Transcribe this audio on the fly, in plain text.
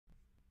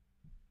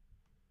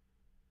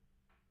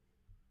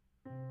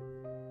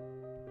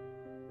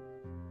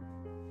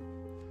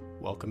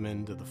Welcome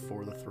into the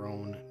For the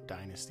Throne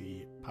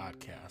Dynasty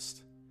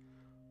podcast,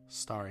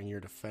 starring your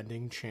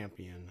defending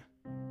champion,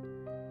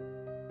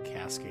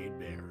 Cascade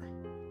Bear,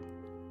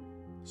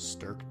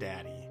 Stirk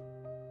Daddy,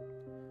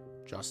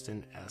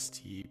 Justin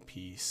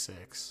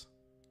STP6,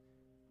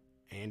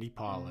 Andy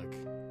Pollock,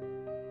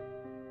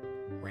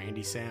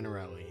 Randy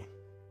Santarelli,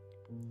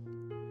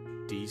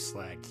 D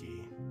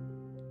Sladkey,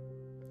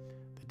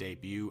 the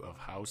debut of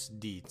House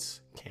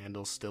Dietz,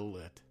 Candle Still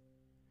Lit,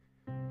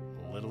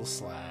 Little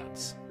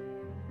Slads,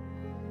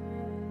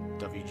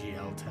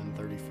 WGL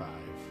 1035,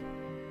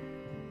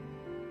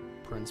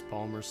 Prince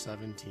Palmer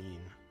 17,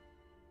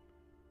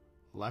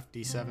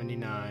 Lefty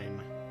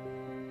 79,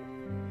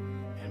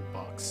 and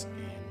Bucks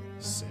in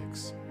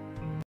 6.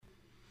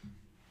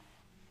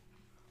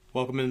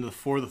 Welcome into the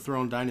For the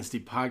Throne Dynasty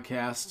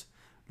podcast.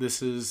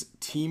 This is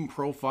team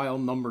profile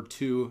number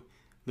 2.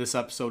 This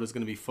episode is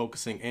going to be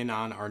focusing in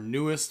on our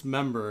newest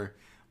member.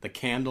 The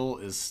candle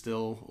is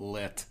still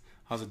lit.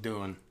 How's it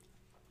doing?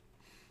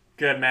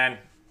 Good, man.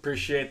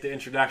 Appreciate the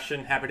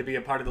introduction. Happy to be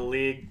a part of the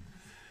league.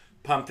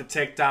 Pumped to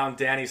take down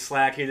Danny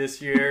Slacky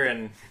this year.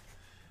 And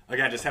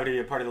again, just happy to be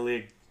a part of the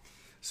league.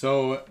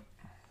 So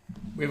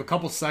we have a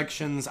couple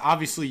sections.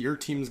 Obviously, your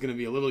team is going to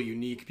be a little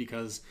unique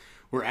because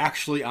we're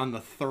actually on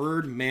the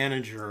third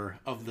manager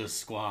of this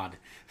squad.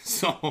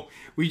 So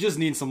we just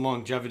need some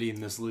longevity in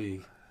this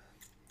league.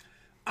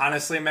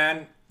 Honestly,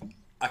 man,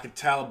 I could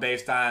tell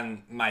based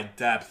on my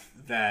depth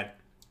that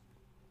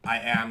I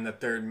am the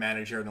third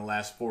manager in the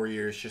last 4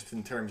 years, just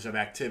in terms of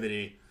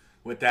activity.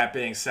 With that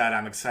being said,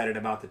 I'm excited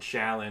about the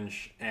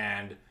challenge,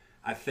 and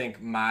I think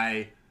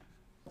my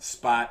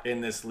spot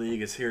in this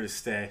league is here to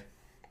stay.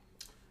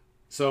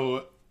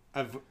 So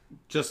I've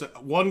just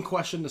one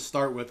question to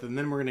start with, and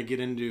then we're going to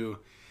get into,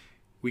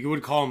 we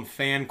would call them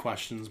fan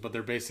questions, but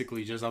they're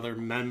basically just other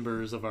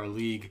members of our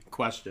league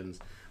questions.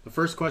 The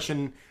first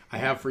question I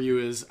have for you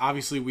is,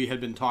 obviously we had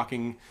been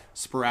talking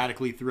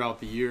sporadically throughout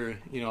the year,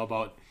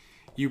 about,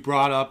 you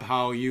brought up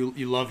how you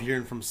love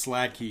hearing from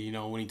Sladkey,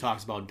 when he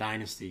talks about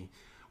Dynasty.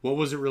 What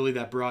was it really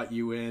that brought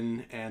you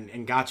in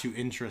and got you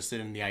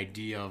interested in the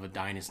idea of a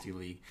Dynasty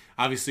league?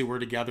 Obviously, we're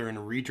together in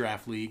a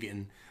redraft league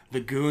and the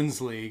Goons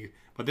League,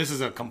 but this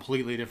is a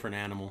completely different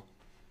animal.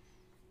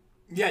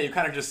 Yeah, you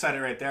kind of just said it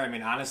right there. I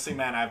mean, honestly,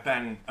 man, I've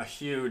been a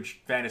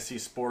huge fantasy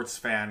sports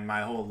fan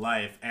my whole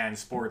life, and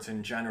sports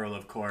in general,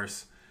 of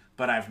course,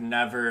 but I've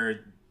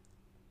never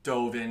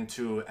dove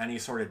into any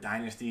sort of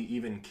dynasty,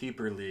 even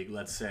keeper league,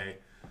 let's say.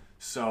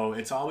 So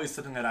it's always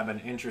something that I've been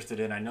interested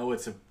in. I know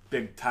it's a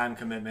big time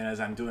commitment as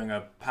I'm doing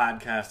a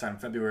podcast on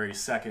February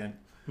 2nd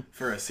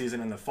for a season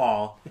in the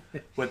fall.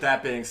 With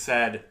that being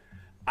said,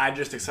 I'm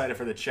just excited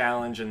for the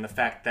challenge and the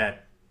fact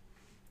that,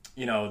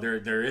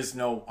 there is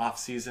no off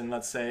season,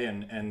 let's say,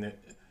 and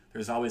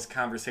there's always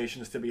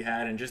conversations to be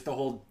had, and just the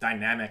whole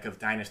dynamic of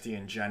dynasty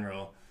in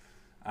general.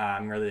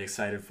 I'm really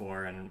excited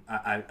for, and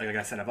I like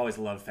I said, I've always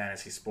loved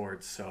fantasy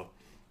sports, so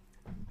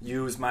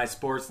use my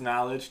sports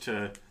knowledge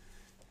to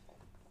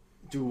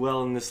do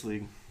well in this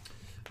league.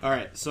 All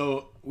right,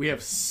 so we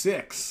have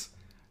 6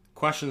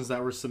 questions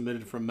that were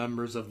submitted from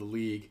members of the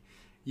league.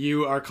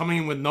 You are coming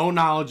in with no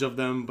knowledge of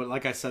them, but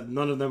like I said,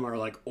 none of them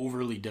are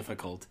overly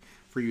difficult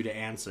for you to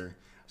answer.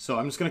 So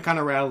I'm just going to kind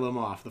of rattle them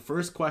off. The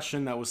first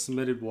question that was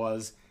submitted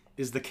was,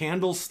 is the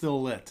candle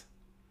still lit?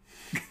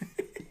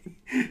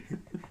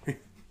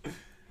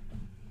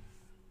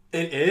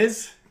 It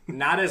is.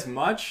 Not as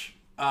much.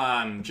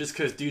 Just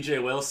because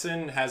DJ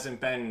Wilson hasn't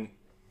been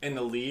in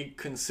the league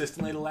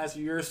consistently the last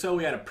year or so.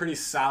 We had a pretty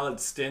solid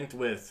stint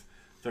with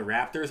the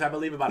Raptors, I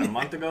believe, about a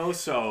month ago.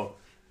 So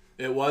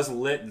it was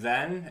lit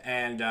then.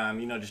 And,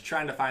 just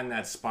trying to find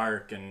that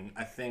spark. And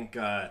I think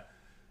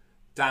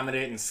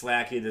dominating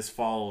Slacky this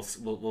fall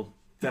will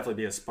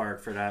definitely be a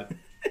spark for that.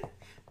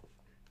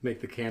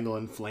 Make the candle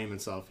inflame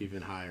itself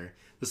even higher.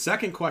 The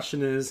second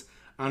question is,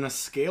 on a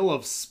scale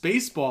of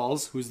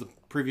Spaceballs, who's the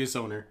previous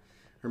owner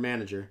or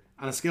manager,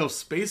 on a scale of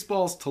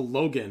Spaceballs to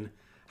Logan,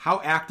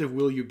 how active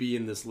will you be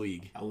in this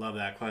league? I love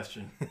that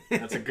question.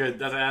 That's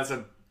that's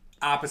a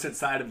opposite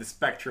side of the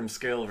spectrum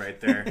scale right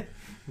there.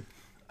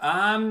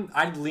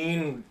 I'd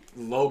lean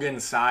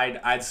Logan's side.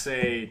 I'd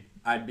say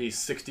I'd be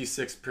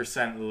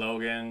 66%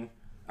 Logan,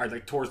 or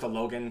towards the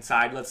Logan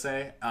side, let's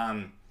say.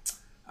 I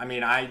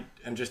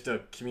am just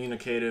a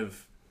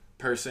communicative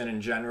person in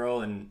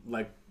general and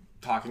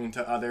talking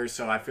to others,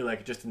 so I feel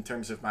like just in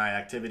terms of my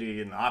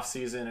activity in the off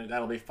season,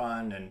 that'll be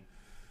fun.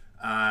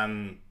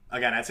 And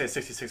again, I'd say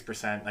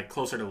 66%,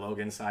 closer to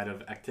Logan's side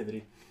of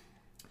activity.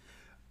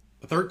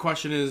 The third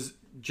question is,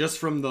 just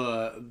from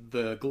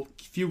the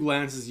few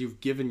glances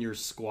you've given your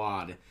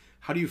squad,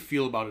 how do you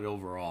feel about it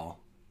overall?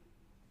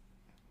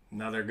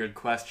 Another good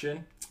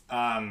question.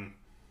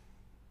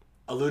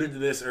 Alluded to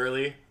this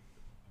early.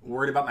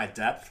 Worried about my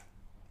depth.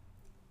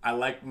 I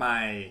like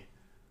my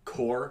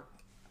core.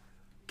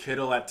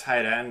 Kittle at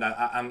tight end,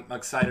 I'm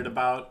excited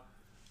about.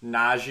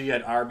 Najee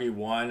at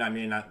RB1. I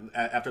mean,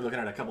 after looking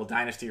at a couple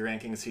dynasty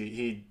rankings,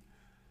 he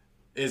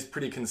is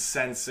pretty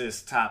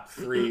consensus top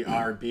 3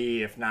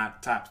 RB, if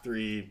not top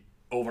 3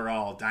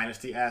 overall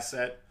dynasty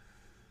asset.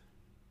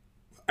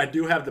 I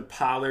do have the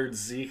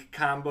Pollard-Zeke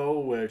combo,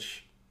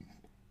 which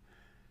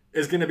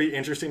is going to be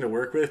interesting to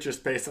work with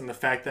just based on the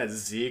fact that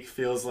Zeke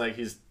feels like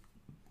he's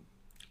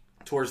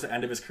towards the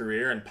end of his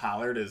career and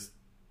Pollard is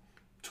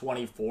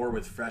 24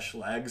 with fresh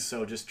legs.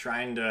 So just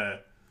trying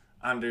to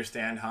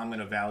understand how I'm going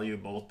to value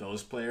both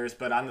those players.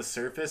 But on the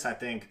surface, I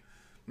think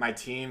my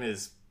team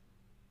is,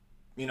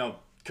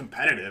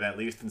 competitive at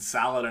least and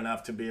solid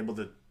enough to be able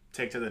to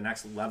take to the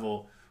next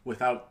level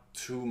without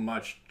too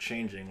much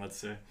changing, let's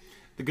say.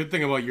 The good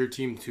thing about your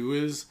team, too,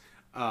 is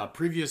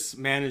previous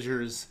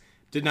managers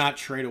did not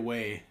trade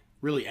away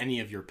really any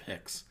of your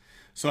picks.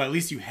 So at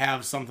least you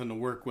have something to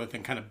work with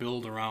and kind of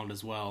build around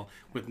as well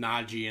with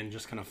Najee and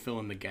just kind of fill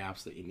in the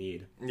gaps that you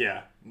need.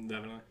 Yeah,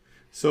 definitely.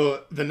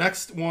 So the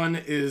next one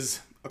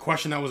is a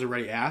question that was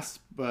already asked,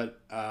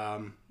 but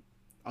I'll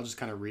just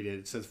kind of read it.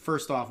 It says,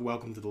 first off,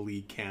 welcome to the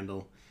league,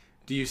 Candle.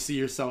 Do you see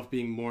yourself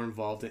being more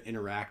involved in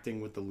interacting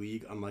with the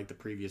league unlike the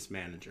previous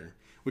manager?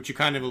 Which you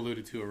kind of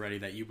alluded to already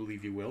that you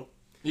believe you will.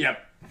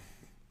 Yep.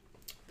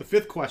 The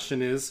fifth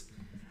question is,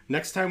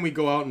 next time we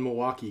go out in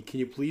Milwaukee, can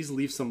you please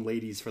leave some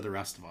ladies for the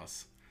rest of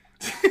us?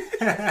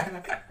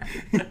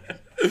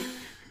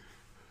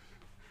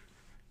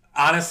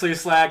 Honestly,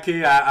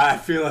 Slacky, I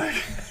feel like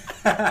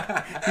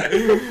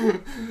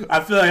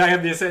I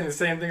can be saying the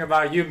same thing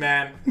about you,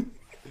 man.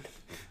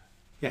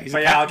 Yeah, he's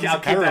I'll a keep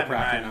that in chiropractor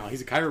mind. now.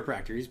 He's a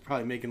chiropractor. He's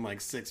probably making like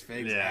 6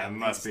 figures. Yeah, it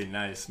must be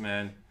nice,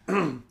 man.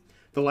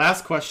 The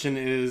last question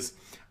is,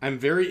 I'm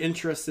very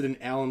interested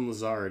in Alan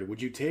Lazard.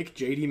 Would you take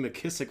J.D.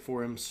 McKissick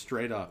for him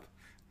straight up?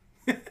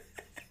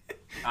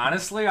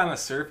 Honestly, on the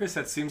surface,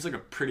 that seems like a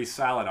pretty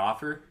solid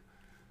offer.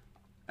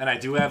 And I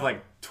do have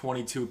like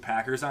 22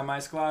 Packers on my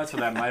squad, so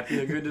that might be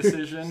a good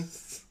decision.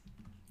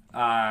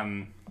 But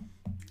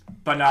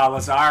no,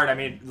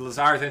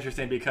 Lazard's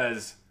interesting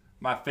because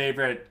my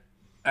favorite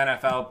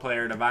NFL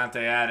player,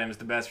 Devontae Adams,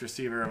 the best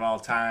receiver of all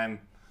time,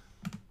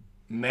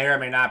 may or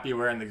may not be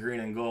wearing the green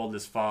and gold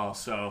this fall.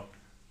 So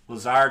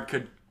Lazard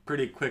could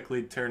pretty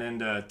quickly turn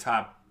into a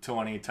top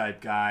 20 type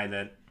guy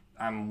that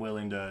I'm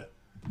willing to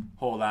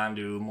hold on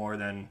to more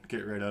than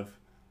get rid of.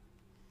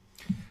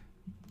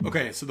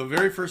 Okay, so the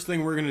very first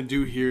thing we're going to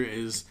do here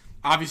is,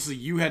 obviously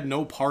you had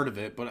no part of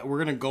it, but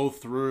we're going to go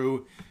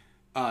through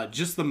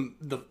just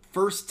the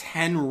first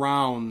 10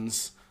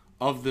 rounds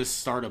of this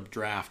startup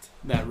draft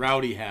that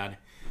Rowdy had.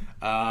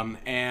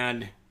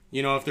 And,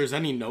 if there's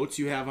any notes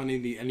you have on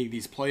any of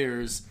these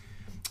players,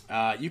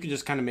 you can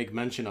just kind of make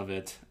mention of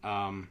it.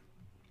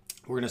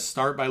 We're going to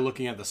start by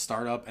looking at the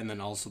startup and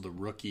then also the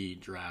rookie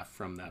draft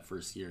from that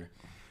first year.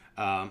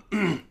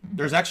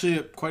 There's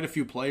actually quite a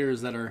few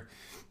players that are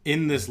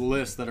in this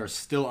list that are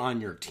still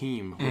on your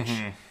team,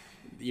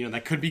 which,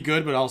 that could be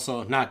good, but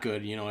also not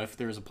good, if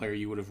there's a player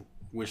you would have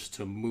wished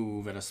to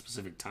move at a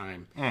specific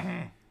time.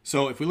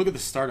 So if we look at the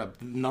startup,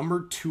 the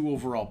number 2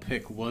 overall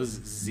pick was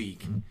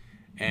Zeke.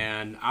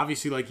 And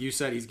obviously, like you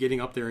said, he's getting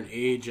up there in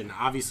age, and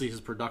obviously his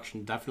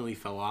production definitely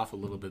fell off a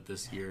little bit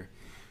this year.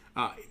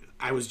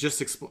 We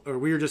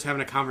were just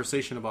having a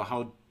conversation about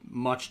how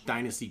much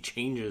Dynasty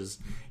changes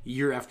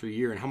year after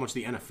year and how much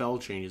the NFL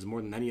changes more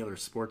than any other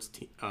sports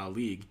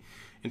league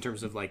in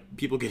terms of like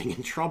people getting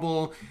in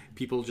trouble,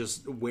 people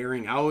just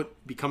wearing out,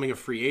 becoming a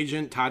free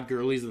agent. Todd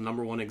Gurley's the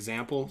number one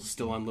example,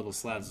 still on Little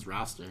Slad's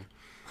roster.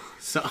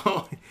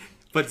 So,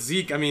 but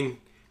Zeke,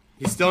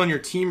 he's still on your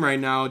team right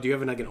now. Do you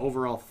have an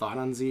overall thought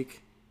on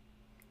Zeke?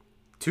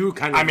 You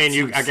kind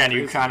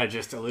of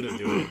just alluded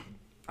to it.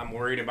 I'm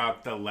worried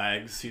about the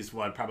legs. He's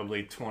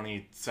probably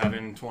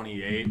 27,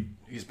 28.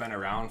 He's been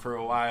around for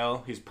a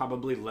while. He's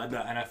probably led the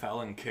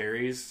NFL in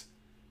carries.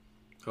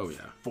 Oh, yeah.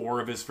 4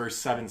 of his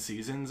first 7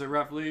 seasons,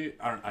 roughly.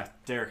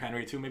 Derrick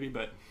Henry, too, maybe,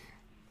 but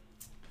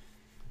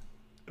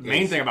the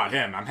main thing about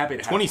him, I'm happy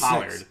to have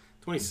Pollard.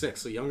 26,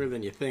 so younger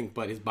than you think,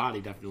 but his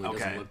body definitely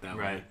doesn't look that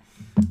way.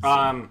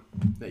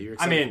 That you're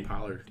excited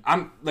Pollard.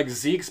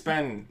 Zeke's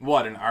been,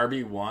 an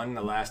RB1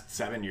 the last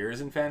 7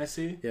 years in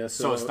fantasy? Yeah,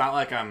 so it's not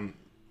like I'm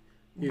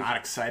not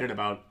excited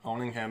about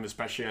owning him,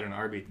 especially at an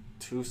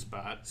RB2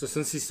 spot. So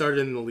since he started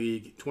in the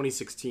league,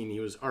 2016, he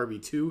was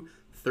RB2,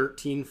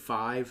 13,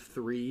 5,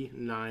 3,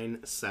 9,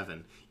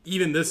 7.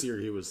 Even this year,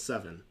 he was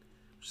 7,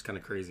 which is kind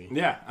of crazy.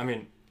 Yeah,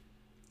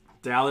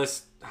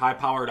 Dallas,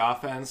 high-powered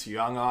offense,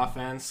 young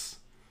offense.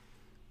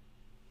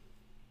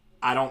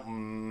 I don't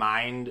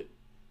mind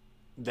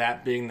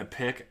that being the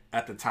pick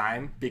at the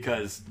time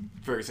because,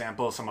 for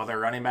example, some other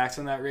running backs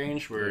in that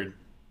range were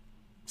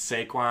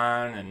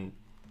Saquon and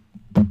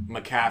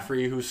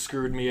McCaffrey, who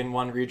screwed me in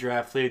one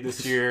redraft league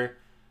this year.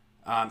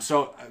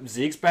 So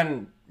Zeke's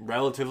been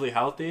relatively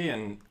healthy,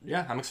 and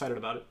yeah, I'm excited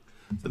about it.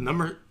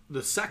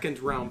 The second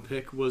round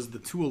pick was the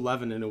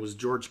 211, and it was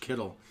George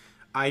Kittle.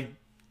 I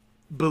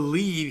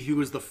believe he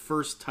was the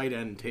first tight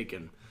end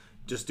taken,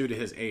 just due to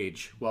his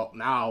age. Well,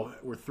 now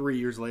we're 3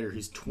 years later.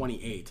 He's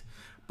 28.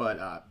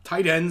 But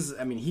tight ends,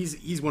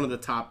 he's one of the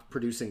top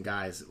producing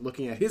guys.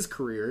 Looking at his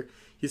career,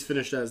 he's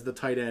finished as the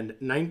tight end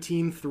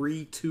 19,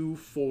 3, 2,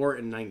 4,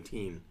 and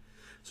 19.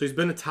 So he's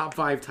been a top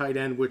 5 tight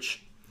end,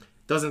 which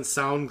doesn't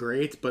sound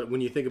great, but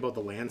when you think about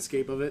the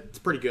landscape of it, it's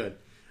pretty good.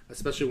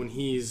 especially when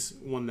he's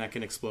one that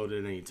can explode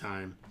at any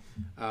time.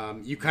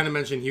 You kind of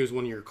mentioned he was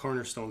one of your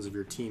cornerstones of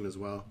your team as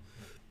well.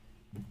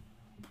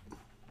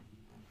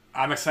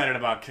 I'm excited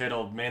about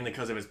Kittle mainly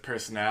because of his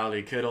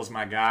personality. Kittle's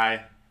my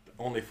guy, the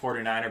only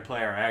 49er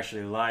player I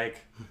actually like.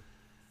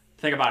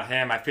 Think about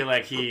him. I feel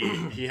like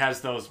he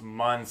has those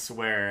months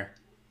where,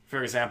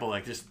 for example,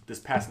 like just this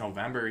past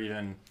November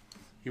even,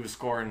 he was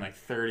scoring like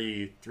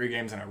 33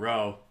 games in a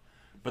row.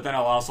 But then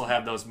I'll also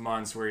have those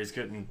months where he's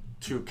getting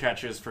 2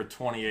 catches for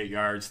 28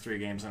 yards 3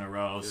 games in a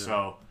row. Yeah.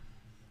 So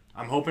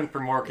I'm hoping for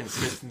more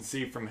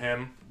consistency from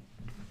him.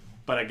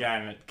 But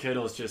again,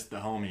 Kittle's just the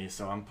homie,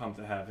 so I'm pumped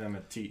to have him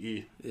at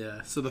TE.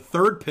 Yeah, so the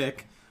third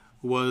pick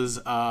was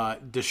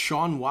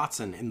Deshaun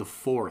Watson in the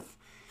 4th.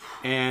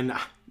 And,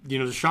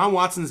 Deshaun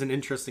Watson's an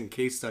interesting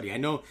case study. I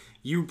know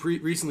you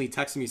recently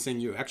texted me saying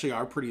you actually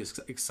are pretty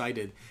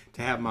excited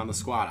to have him on the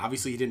squad.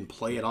 Obviously, he didn't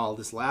play at all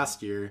this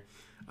last year.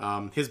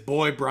 His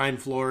boy, Brian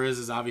Flores,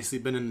 has obviously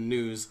been in the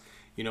news.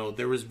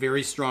 There was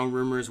very strong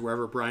rumors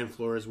wherever Brian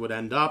Flores would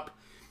end up.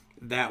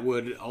 That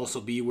would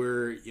also be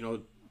where,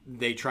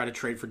 they try to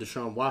trade for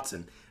Deshaun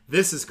Watson.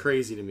 This is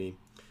crazy to me.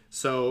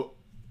 So,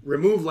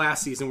 remove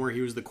last season where he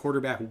was the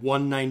quarterback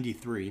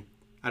 193.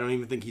 I don't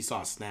even think he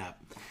saw a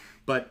snap.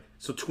 But,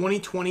 so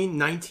 2020,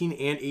 19,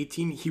 and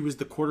 18, he was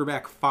the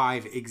quarterback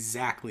 5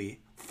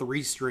 exactly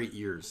 3 straight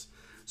years.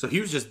 So,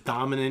 he was just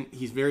dominant.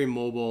 He's very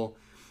mobile.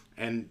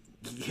 And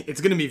it's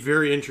going to be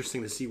very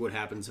interesting to see what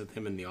happens with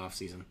him in the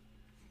offseason.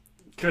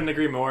 Couldn't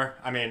agree more.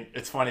 I mean,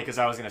 it's funny because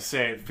I was going to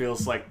say it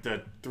feels like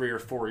the 3 or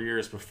 4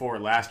 years before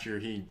last year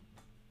he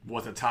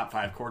was a top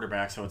 5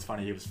 quarterback, so it's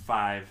funny he was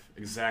 5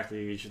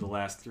 exactly each of the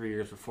last 3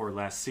 years before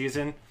last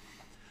season.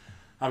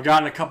 I've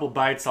gotten a couple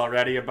bites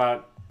already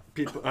about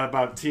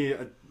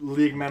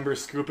league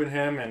members scooping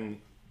him, and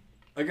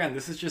again,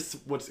 this is just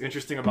what's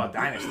interesting about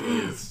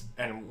Dynasty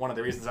and one of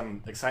the reasons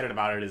I'm excited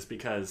about it is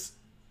because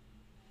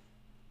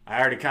I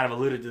already kind of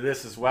alluded to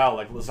this as well.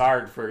 Like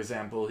Lazard, for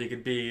example, he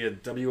could be a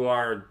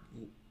WR1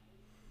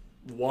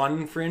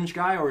 fringe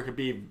guy, or he could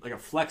be like a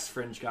flex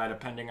fringe guy,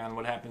 depending on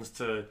what happens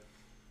to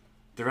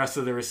the rest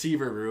of the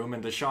receiver room.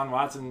 And Deshaun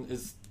Watson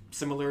is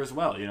similar as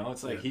well.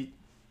 It's like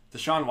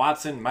Deshaun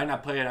Watson might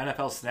not play an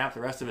NFL snap the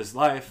rest of his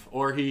life,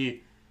 or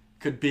he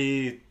could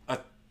be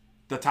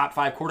the top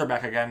 5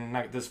 quarterback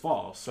again this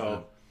fall.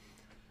 So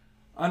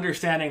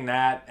understanding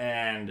that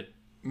and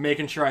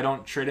making sure I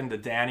don't trade him to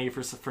Danny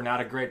for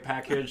not a great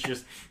package,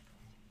 just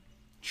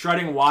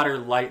treading water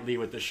lightly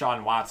with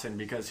Deshaun Watson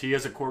because he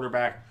is a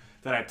quarterback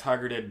that I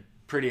targeted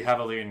pretty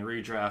heavily in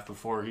redraft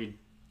before he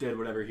did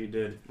whatever he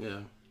did. Yeah.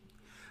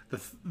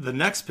 The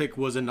next pick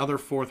was another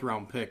 4th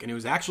round pick, and it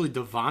was actually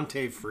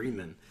Devontae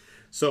Freeman.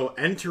 So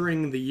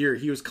entering the year,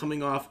 he was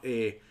coming off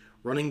a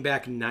running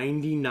back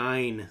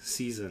 99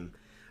 season.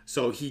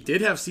 So he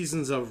did have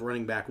seasons of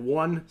running back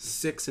 1,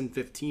 6, and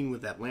 15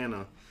 with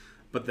Atlanta.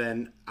 But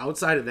then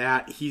outside of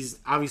that, he's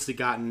obviously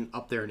gotten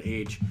up there in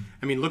age.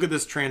 I mean, look at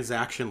this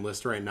transaction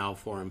list right now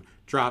for him.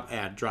 Drop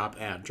ad, drop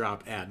ad,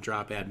 drop ad,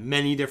 drop ad,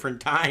 many different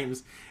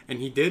times. And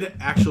he did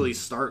actually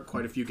start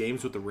quite a few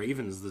games with the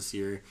Ravens this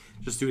year,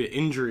 just due to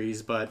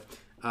injuries. But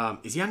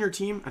is he on your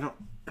team? I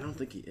don't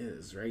think he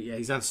is, right? Yeah,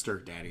 he's on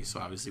Stirk Daddy, so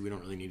obviously we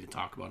don't really need to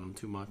talk about him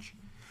too much.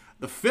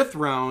 The 5th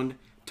round,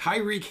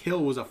 Tyreek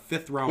Hill was a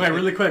 5th round. Wait,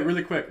 really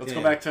quick. Let's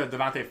go back to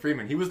Devontae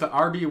Freeman. He was the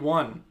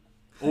RB1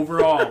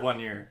 overall one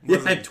year. Yeah,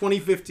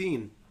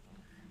 2015.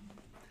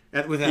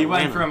 He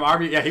went from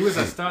RB. Yeah, he was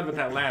a stud with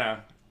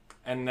Atlanta,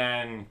 and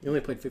then he only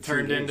played 15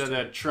 turned games, into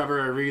the Trevor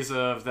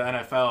Ariza of the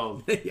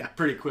NFL. Yeah,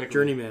 pretty quickly.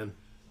 Journeyman.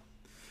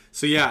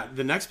 So yeah,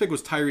 the next pick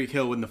was Tyreek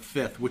Hill in the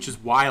 5th, which is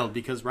wild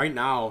because right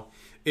now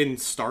in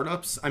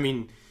startups, I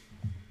mean,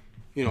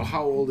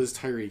 how old is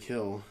Tyreek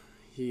Hill?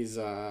 He's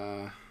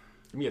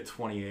give me a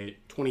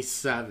 28,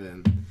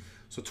 27.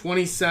 So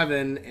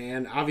 27,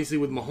 and obviously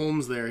with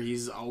Mahomes there,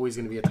 he's always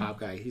going to be a top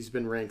guy. He's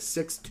been ranked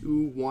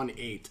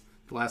 6'2",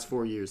 the last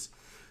 4 years.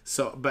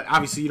 So, but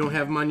obviously you don't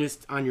have him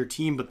on your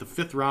team. But the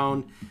 5th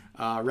round,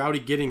 Rowdy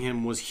getting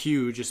him was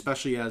huge,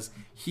 especially as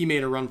he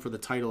made a run for the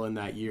title in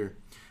that year.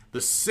 The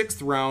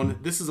 6th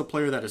round, this is a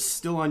player that is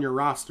still on your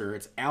roster.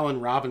 It's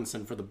Allen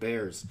Robinson for the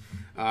Bears.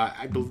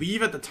 I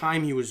believe at the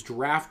time he was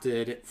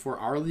drafted for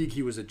our league,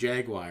 he was a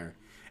Jaguar,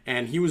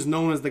 and he was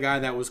known as the guy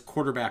that was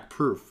quarterback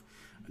proof.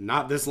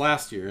 Not this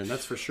last year, and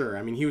that's for sure.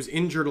 I mean, he was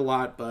injured a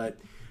lot, but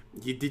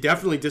he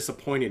definitely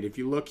disappointed. If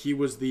you look, he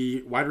was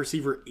the wide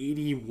receiver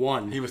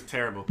 81. He was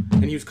terrible.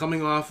 And he was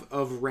coming off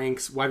of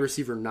ranks wide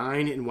receiver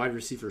 9 and wide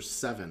receiver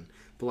 7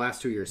 the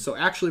last 2 years. So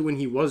actually, when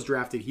he was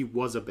drafted, he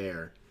was a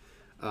Bear.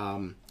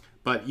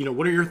 But,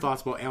 what are your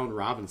thoughts about Allen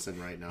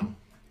Robinson right now?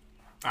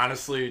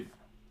 Honestly,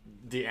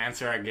 the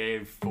answer I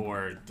gave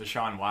for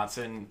Deshaun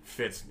Watson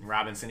fits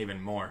Robinson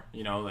even more.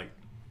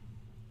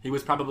 He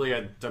was probably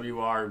a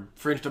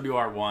fringe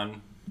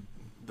WR1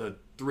 the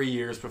 3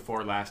 years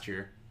before last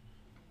year.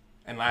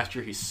 And last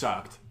year he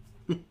sucked.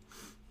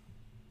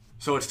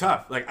 So it's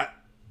tough. I've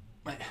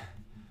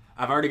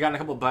already gotten a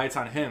couple bites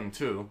on him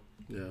too.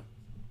 Yeah.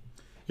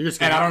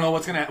 And I don't know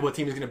what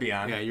team he's gonna be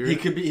on. Yeah,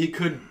 he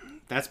could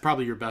that's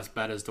probably your best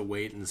bet, is to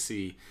wait and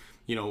see.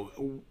 You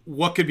know,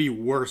 what could be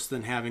worse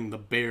than having the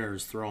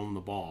Bears throw him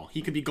the ball?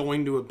 He could be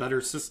going to a better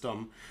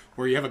system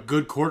where you have a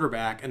good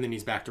quarterback and then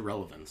he's back to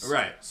relevance.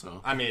 Right.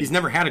 So I mean, he's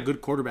never had a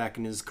good quarterback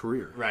in his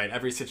career. Right.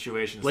 Every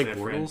situation is Blake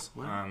different.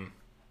 Bortles?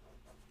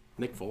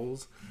 Nick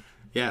Foles.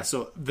 Yeah,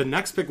 so the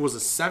next pick was a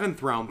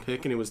 7th-round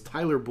pick, and it was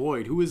Tyler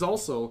Boyd, who is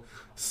also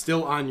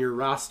still on your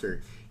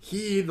roster.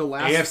 He, the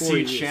last AFC 4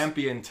 years,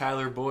 champion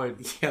Tyler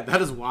Boyd. Yeah,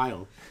 that is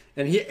wild.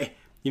 And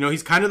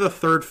he's kind of the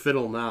third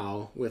fiddle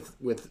now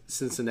with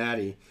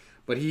Cincinnati,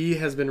 but he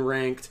has been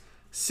ranked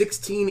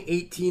 16,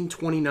 18,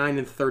 29,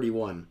 and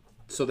 31.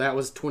 So that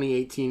was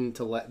 2018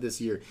 to this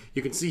year.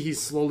 You can see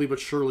he's slowly but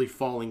surely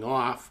falling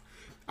off.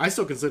 I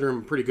still consider him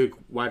a pretty good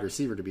wide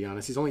receiver, to be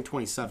honest. He's only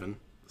 27,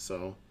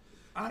 so...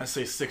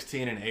 Honestly,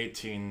 16 and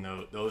 18,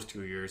 those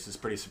 2 years is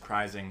pretty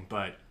surprising.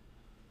 But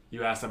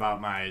you asked about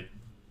my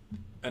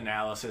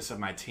analysis of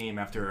my team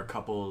after a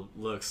couple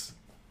looks.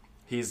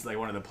 He's like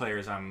one of the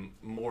players I'm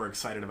more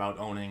excited about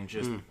owning,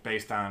 just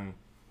based on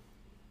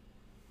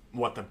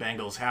what the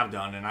Bengals have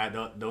done.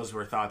 And those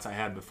were thoughts I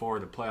had before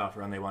the playoff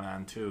run they went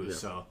on too. Yeah.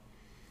 So,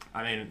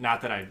 I mean,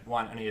 not that I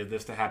want any of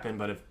this to happen,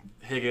 but if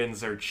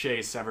Higgins or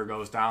Chase ever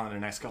goes down in the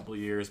next couple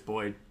of years,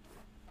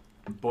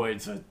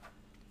 Boyd's a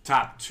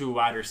top 2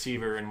 wide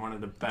receiver in one of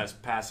the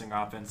best passing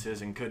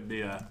offenses and could be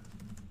a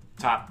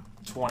top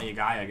 20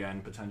 guy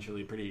again,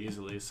 potentially pretty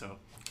easily. So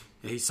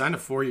yeah, he signed a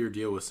 4-year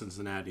deal with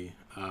Cincinnati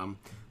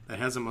that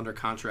has him under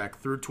contract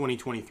through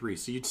 2023.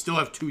 So you'd still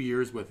have 2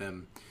 years with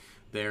him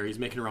there. He's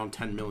making around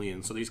 $10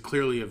 million. So he's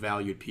clearly a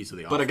valued piece of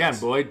the offense. But again,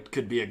 Boyd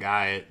could be a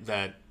guy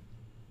that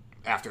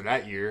after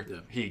that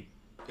year, he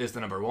is the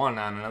number 1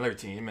 on another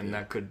team, and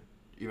that could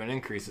even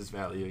increase his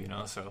value, you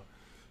know, so...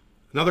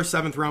 Another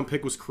 7th-round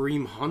pick was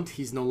Kareem Hunt.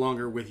 He's no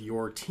longer with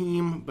your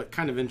team, but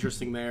kind of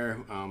interesting there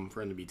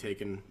for him to be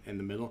taken in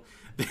the middle.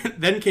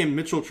 Then came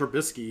Mitchell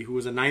Trubisky, who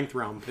was a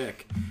 9th-round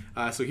pick.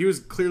 So he was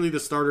clearly the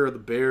starter of the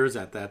Bears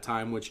at that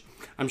time, which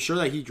I'm sure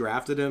that he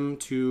drafted him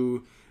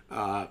to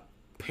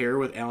pair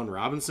with Allen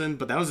Robinson,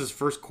 but that was his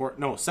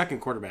second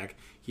quarterback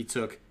he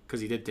took, because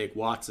he did take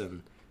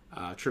Watson.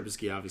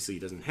 Trubisky, obviously, he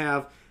doesn't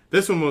have.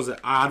 This one was an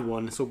odd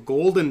one. So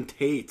Golden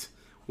Tate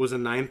was a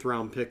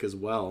 9th-round pick as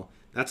well.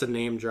 That's a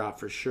name drop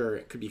for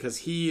sure, because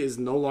he is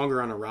no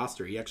longer on a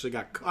roster. He actually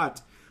got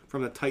cut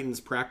from the Titans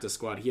practice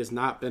squad. He has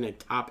not been a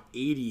top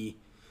 80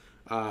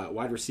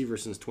 wide receiver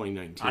since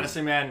 2019.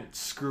 Honestly, man,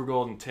 screw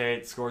Golden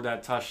Tate. Scored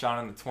that touchdown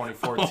in the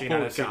 2014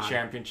 NFC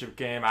Championship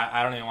game.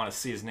 I don't even want to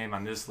see his name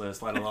on this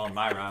list, let alone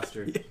my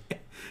roster. Yeah.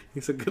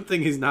 It's a good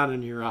thing he's not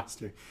on your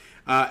roster.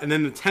 And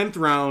then the 10th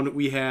round,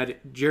 we had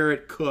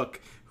Jarrett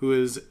Cook, who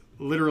is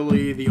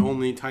literally the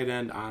only tight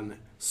end on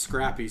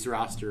Scrappy's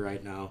roster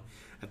right now.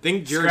 I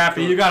think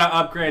Scrappy, you got to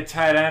upgrade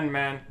tight end,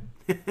 man.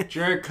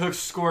 Jared Cook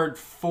scored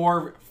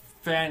 4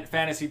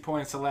 fantasy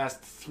points the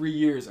last 3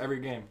 years every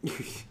game.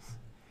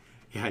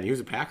 Yeah, and he was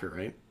a Packer,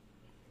 right?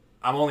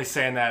 I'm only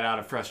saying that out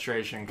of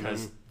frustration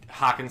because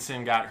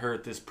Hawkinson got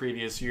hurt this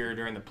previous year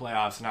during the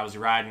playoffs, and I was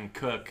riding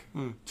Cook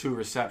 2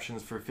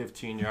 receptions for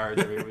 15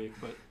 yards every week.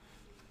 But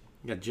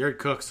yeah, Jared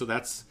Cook, so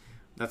that's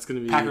going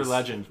to be Packer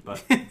legend,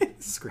 but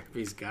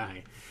Scrappy's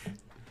guy.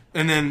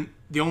 And then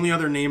the only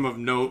other name of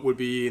note would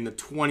be in the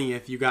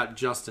 20th, you got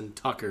Justin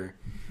Tucker.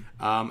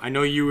 I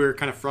know you were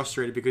kind of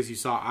frustrated because you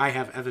saw I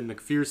have Evan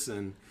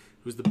McPherson,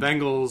 who's the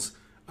Bengals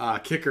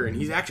kicker, and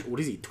he's actually, what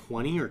is he,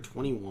 20 or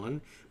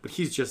 21? But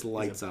he's just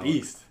lights out.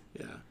 Beast.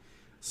 Yeah.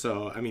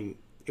 So, I mean,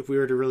 if we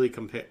were to really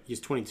compare, he's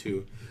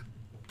 22.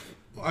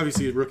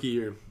 Obviously, a rookie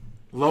year.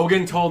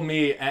 Logan told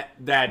me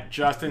that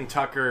Justin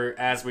Tucker,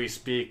 as we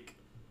speak,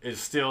 is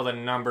still the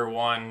number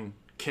 1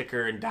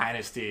 kicker in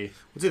Dynasty.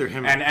 It's either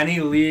him or and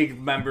any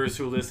league members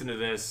who listen to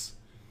this,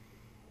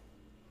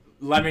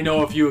 let me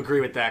know if you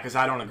agree with that, because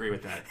I don't agree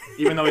with that,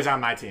 even though he's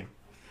on my team.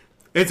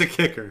 It's a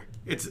kicker.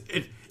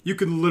 You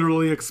could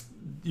literally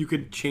you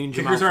could change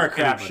him out. Kickers are a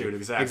for anybody. crapshoot,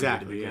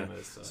 exactly. To begin yeah.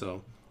 with.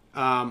 So,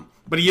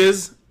 but he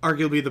is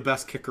arguably the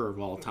best kicker of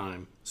all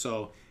time.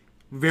 So,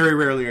 very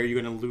rarely are you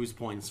going to lose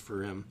points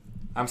for him.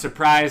 I'm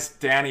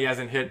surprised Danny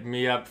hasn't hit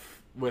me up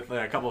with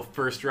a couple of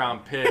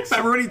first-round picks.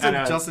 Remember when he took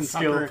Justin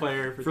skill Tucker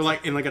player for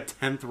like in like a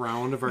 10th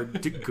round of our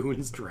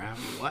Goons draft?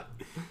 What?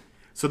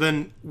 So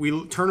then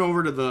we turn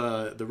over to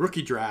the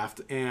rookie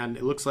draft, and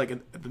it looks like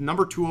the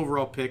number 2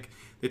 overall pick,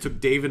 they took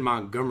David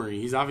Montgomery.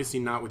 He's obviously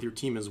not with your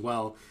team as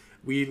well.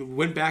 We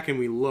went back and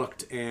we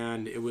looked,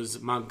 and it was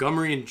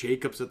Montgomery and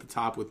Jacobs at the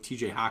top with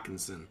T.J.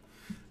 Hawkinson.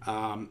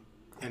 And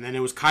then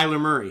it was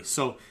Kyler Murray.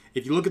 So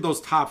if you look at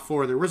those top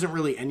 4, there wasn't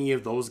really any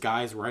of those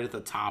guys right at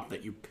the top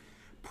that you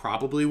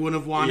probably would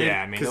have wanted.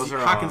 Yeah, I mean, those are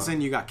Hawkinson,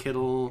 all, you got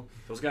Kittle.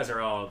 Those guys are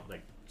all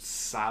like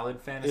solid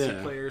fantasy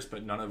players,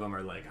 but none of them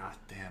are like,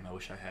 damn, I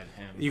wish I had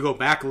him. You go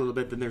back a little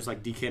bit, then there's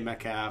like DK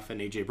Metcalf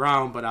and AJ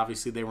Brown, but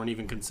obviously they weren't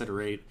even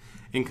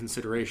in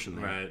consideration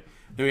there. Right.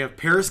 Then we have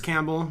Paris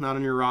Campbell, not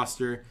on your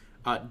roster.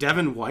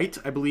 Devin White,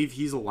 I believe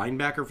he's a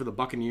linebacker for the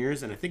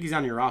Buccaneers, and I think he's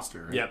on your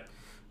roster, right? Yep.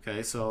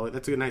 Okay, so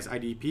that's a nice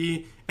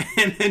IDP.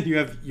 And then you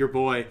have your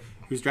boy,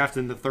 He was drafted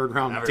in the third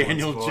round. Everyone's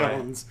Daniel boy.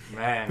 Jones,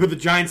 Man. who the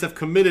Giants have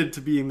committed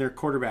to being their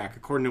quarterback,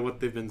 according to what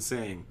they've been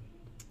saying.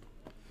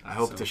 I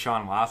hope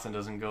Deshaun Watson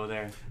doesn't go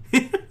there.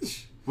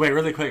 Wait,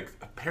 really quick.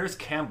 Paris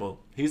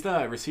Campbell. He's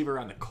the receiver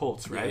on the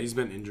Colts, right? Yeah, he's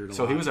been injured a lot.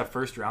 So he was a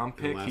first-round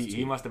pick. last He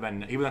year. must have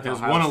been. He went to It was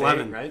Ohio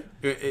 111,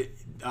 State,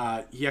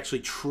 right? He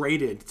actually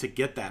traded to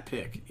get that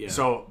pick. Yeah.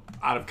 So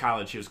out of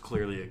college, he was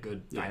clearly a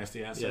good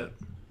dynasty asset.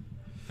 Yeah.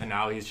 And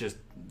now he's just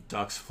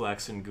Ducks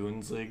Flex and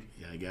Goons League.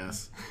 Yeah, I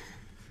guess.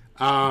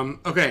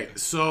 Okay,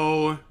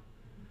 so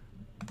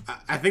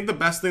I think the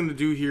best thing to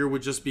do here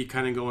would just be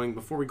kind of going,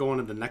 before we go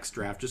into the next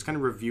draft, just kind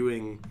of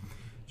reviewing,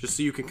 just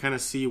so you can kind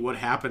of see what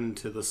happened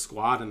to the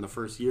squad in the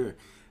first year.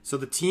 So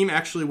the team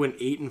actually went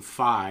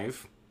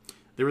 8-5.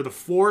 They were the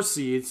 4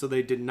 seed, so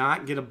they did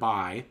not get a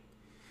bye.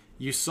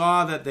 You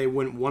saw that they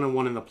went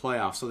 1-1 in the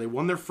playoffs. So they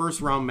won their first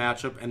round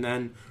matchup, and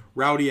then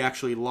Rowdy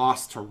actually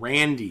lost to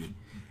Randy.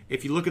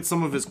 If you look at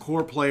some of his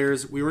core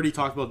players, we already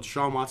talked about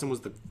Deshaun Watson was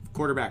the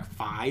quarterback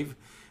 5.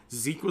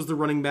 Zeke was the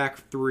running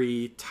back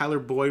 3. Tyler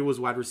Boyd was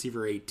wide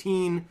receiver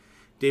 18.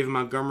 David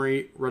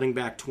Montgomery, running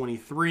back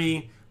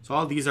 23. So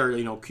all these are,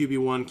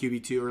 QB1,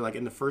 QB2, or like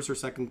in the first or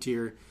second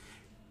tier.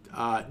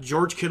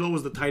 George Kittle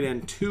was the tight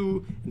end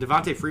 2. And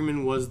Devontae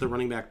Freeman was the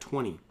running back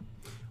 20.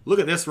 Look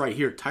at this right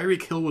here.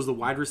 Tyreek Hill was the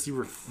wide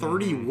receiver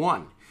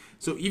 31.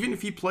 So even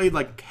if he played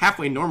like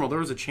halfway normal, there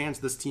was a chance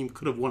this team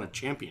could have won a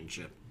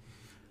championship.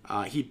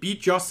 He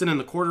beat Justin in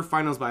the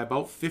quarterfinals by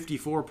about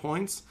 54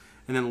 points,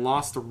 and then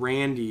lost to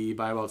Randy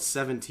by about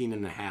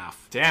 17.5.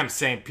 Damn,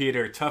 St.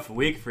 Peter. Tough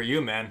week for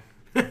you, man.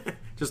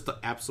 Just the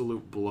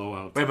absolute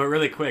blowout. Wait, but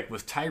really quick,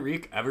 was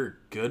Tyreek ever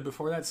good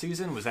before that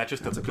season? Was that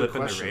just a blip in the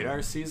question.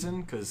 radar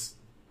season? Because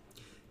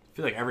I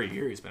feel like every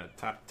year he's been a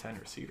top 10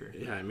 receiver.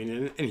 Yeah, I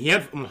mean, and he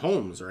had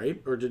Mahomes,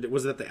 right? Or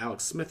was that the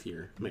Alex Smith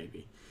year?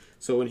 Maybe.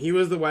 So when he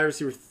was the wide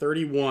receiver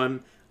 31,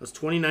 it was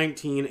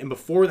 2019, and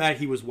before that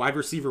he was wide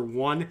receiver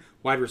 1,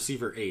 wide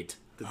receiver 8,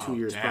 the 2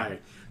 years damn. prior.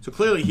 So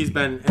clearly he's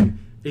been, and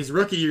his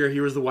rookie year he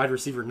was the wide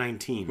receiver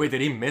 19. Wait,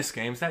 did he miss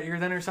games that year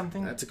then or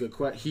something? That's a good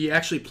question. He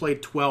actually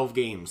played 12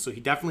 games, so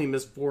he definitely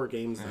missed 4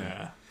 games then.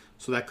 Yeah.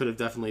 So that could have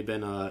definitely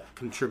been a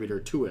contributor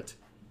to it.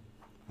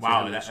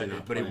 Wow, him actually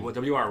not but he, playing.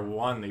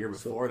 WR1 the year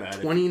before that.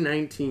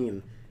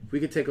 2019. If we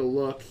could take a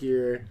look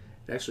here,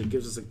 it actually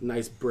gives us a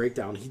nice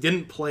breakdown. He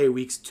didn't play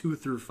weeks 2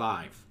 through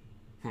 5.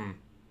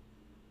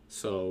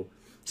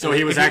 So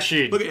he was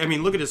actually...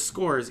 look at his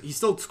scores. He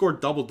still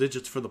scored double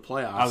digits for the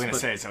playoffs. I was going to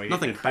but say, so he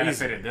nothing crazy.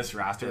 benefited this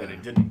roster that he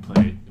didn't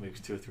play weeks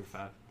 2 through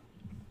 5.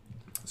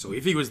 So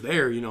if he was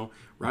there,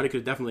 Roddy could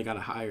have definitely got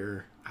a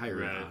higher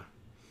Right.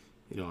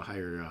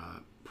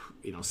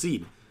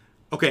 seed.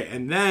 Okay,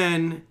 and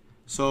then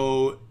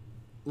so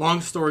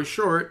long story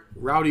short,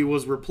 Rowdy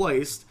was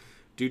replaced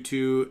due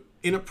to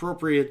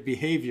inappropriate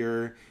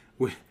behavior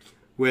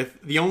with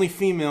the only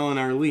female in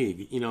our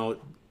league.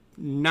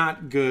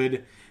 Not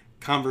good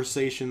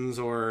conversations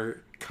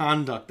or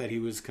conduct that he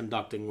was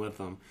conducting with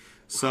them.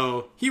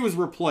 So he was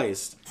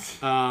replaced.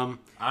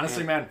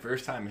 Honestly, man,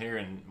 first time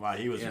hearing why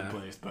he was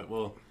replaced, but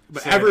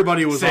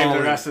everybody was save all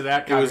the rest of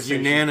that it was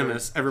conversation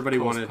unanimous. for Everybody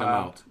wanted him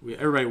post-pile. out.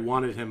 Everybody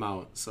wanted him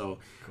out. So,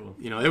 Cool.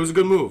 it was a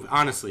good move.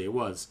 Honestly, it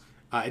was.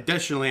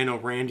 Additionally, I know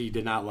Randy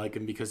did not like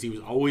him because he was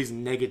always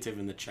negative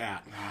in the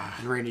chat,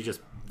 and Randy just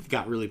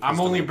got really pissed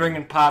I'm only off.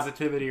 bringing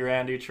positivity,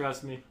 Randy.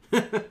 Trust me.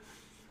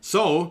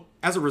 So,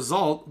 as a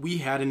result, we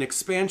had an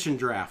expansion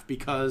draft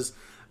because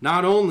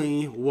not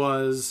only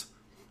was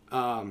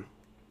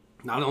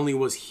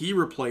he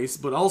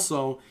replaced, but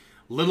also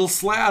Little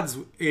Slads,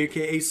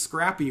 aka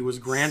Scrappy, was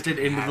granted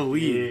into the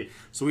league.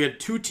 So we had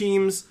 2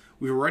 teams.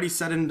 We've already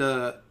set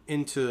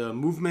into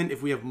movement.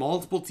 If we have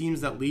multiple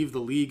teams that leave the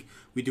league,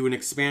 we do an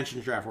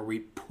expansion draft where we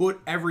put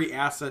every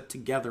asset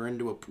together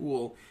into a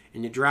pool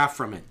and you draft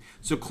from it.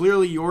 So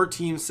clearly your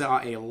team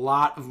saw a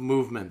lot of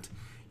movement.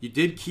 You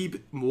did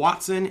keep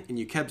Watson, and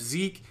you kept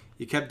Zeke.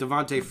 You kept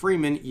Devontae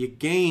Freeman. You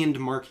gained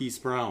Marquise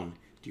Brown.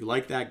 Do you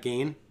like that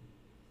gain?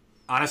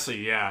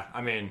 Honestly, yeah.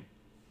 I mean,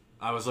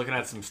 I was looking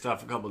at some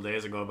stuff a couple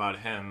days ago about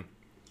him.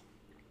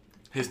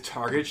 His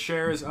target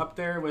share is up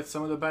there with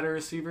some of the better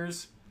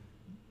receivers.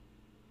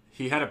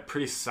 He had a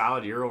pretty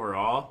solid year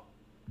overall.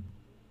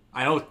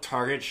 I know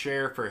target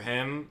share for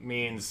him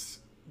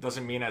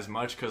doesn't mean as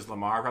much because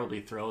Lamar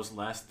probably throws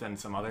less than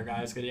some other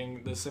guys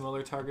getting the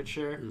similar target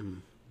share.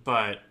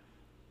 But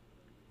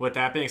with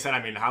that being said,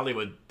 I mean,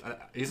 Hollywood,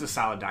 he's a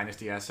solid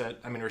dynasty asset.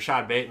 I mean,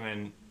 Rashad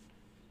Bateman,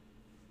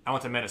 I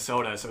went to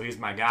Minnesota, so he's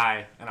my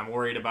guy, and I'm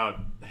worried about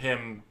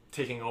him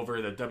taking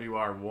over the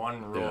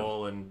WR1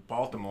 role in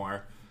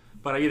Baltimore.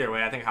 But either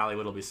way, I think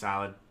Hollywood will be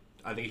solid.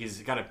 I think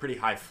he's got a pretty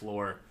high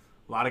floor.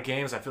 A lot of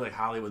games, I feel like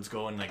Hollywood's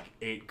going like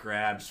 8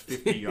 grabs,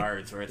 50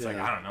 yards, where it's like,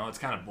 I don't know, it's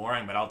kind of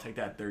boring, but I'll take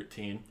that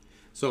 13.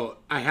 So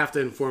I have to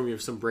inform you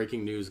of some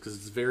breaking news because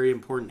it's very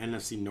important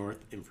NFC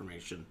North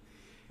information.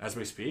 As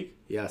we speak?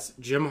 Yes,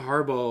 Jim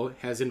Harbaugh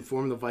has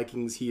informed the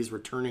Vikings he is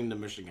returning to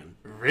Michigan.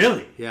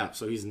 Really? Yeah,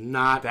 so he's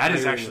not. That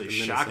is playing actually with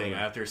shocking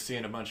Minnesota. after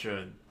seeing a bunch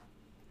of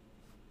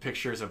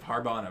pictures of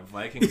Harbaugh in a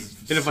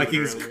Vikings In a suit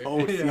Vikings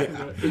earlier.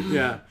 coat.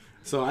 Yeah.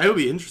 So it'll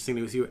be interesting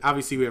to see.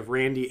 Obviously, we have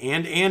Randy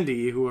and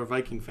Andy, who are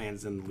Viking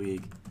fans in the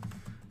league.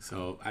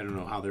 So I don't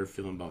know how they're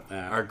feeling about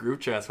that. Our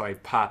group chat's probably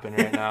popping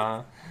right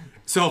now.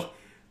 So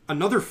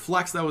another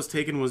flex that was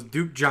taken was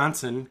Duke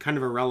Johnson, kind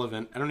of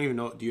irrelevant. I don't even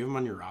know. Do you have him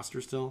on your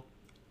roster still?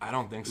 I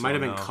don't think so. Might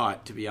have been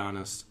cut, to be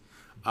honest.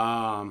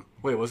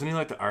 Wait, wasn't he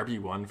like the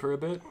RB1 for a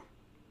bit?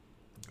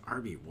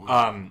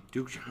 RB1.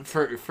 Duke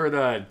Johnson for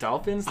the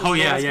Dolphins. Oh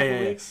yeah.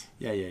 Yeah.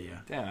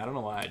 Damn, I don't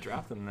know why I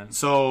dropped him then.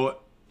 So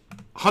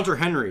Hunter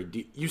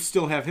Henry, you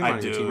still have him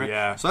on your team, right?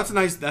 Yeah. So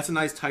that's a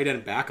nice tight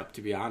end backup,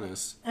 to be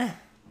honest.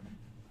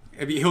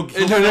 I mean, he'll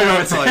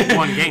no, it's like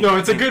one game. No,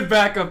 it's a good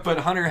backup, but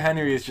Hunter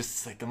Henry is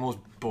just like the most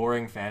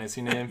boring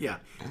fantasy name. Yeah,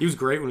 he was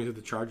great when he was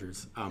with the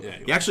Chargers.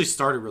 He was. actually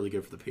started really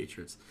good for the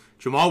Patriots.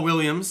 Jamal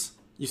Williams,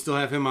 you still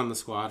have him on the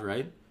squad,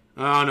 right?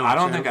 Oh no, I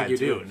don't think I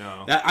do.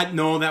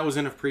 No, that was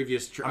in a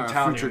previous. I'm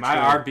telling you, my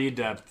RB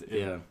depth.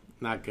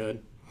 Not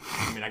good.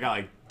 I mean, I got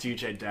like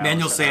DJ Dallas.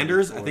 Manuel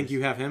Sanders, I think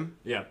you have him.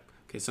 Yeah.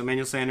 Okay, so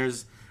Manuel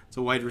Sanders, it's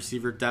a wide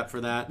receiver depth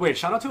for that. Wait,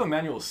 shout out to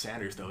Emmanuel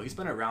Sanders though. He's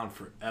been around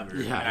forever.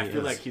 Yeah, and I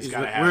feel like he's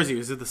got. Where is he?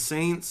 Is it the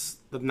Saints,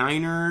 the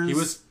Niners? He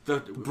was the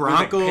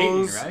Broncos,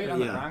 Peyton, right? On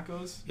the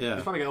Broncos. Yeah,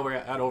 he's probably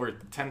at over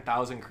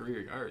 10,000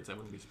 career yards. I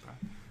wouldn't be surprised.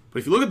 But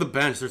if you look at the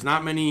bench, there's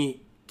not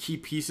many key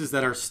pieces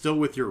that are still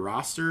with your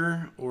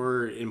roster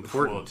or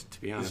important, to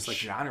be honest. Is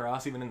John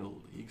Ross even in the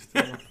league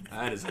still?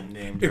 That is a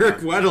name. Eric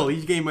Weddle,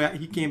 he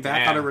came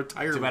back out of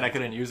retirement. Too bad I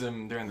couldn't use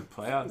him during the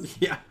playoffs.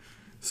 Yeah.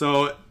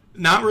 So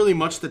not really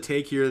much to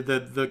take here.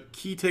 The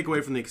key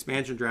takeaway from the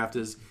expansion draft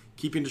is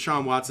keeping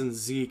Deshaun Watson,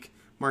 Zeke,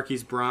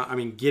 Marquise Brown. I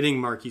mean, getting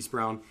Marquise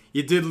Brown.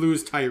 You did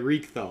lose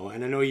Tyreek though,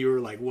 and I know you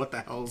were like, "What the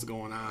hell is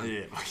going on?"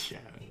 Yeah.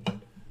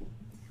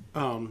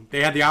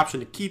 They had the option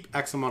to keep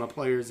X amount of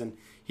players, and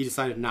he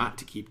decided not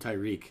to keep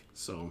Tyreek.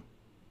 So,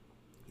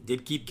 he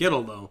did keep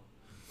Kittle, though.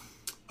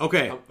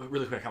 Okay.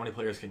 Really quick, how many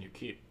players can you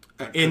keep?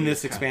 In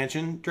this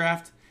expansion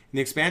draft? In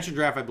the expansion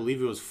draft, I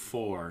believe it was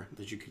 4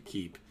 that you could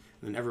keep.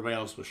 And then everybody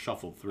else was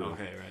shuffled through.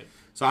 Okay, right.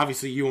 So,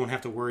 obviously, you won't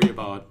have to worry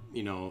about,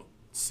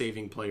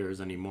 saving players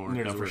anymore.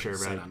 No, for sure,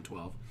 set right. on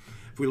 12.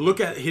 If we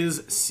look at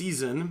his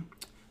season,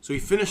 so he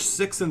finished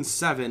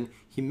 6-7.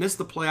 He missed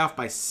the playoff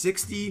by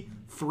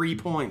 63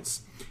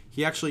 points.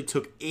 He actually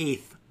took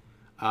 8th.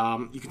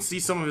 You can see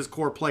some of his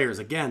core players.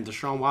 Again,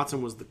 Deshaun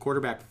Watson was the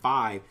quarterback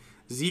 5.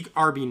 Zeke,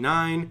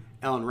 RB9.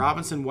 Allen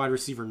Robinson, wide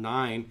receiver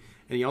 9.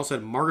 And he also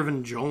had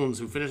Marvin Jones,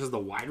 who finishes the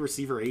wide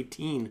receiver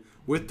 18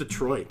 with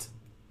Detroit.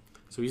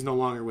 So he's no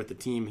longer with the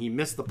team. He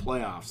missed the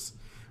playoffs.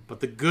 But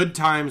the good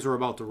times were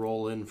about to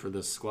roll in for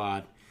this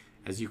squad,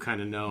 as you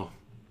kind of know.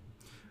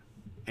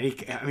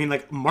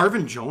 And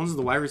Marvin Jones is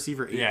the wide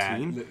receiver 18.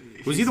 Yeah,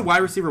 was he the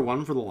wide receiver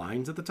 1 for the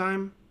Lions at the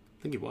time?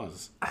 I think he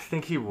was. I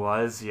think he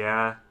was,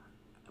 yeah.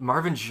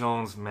 Marvin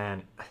Jones,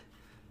 man.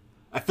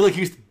 I feel like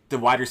he's the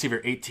wide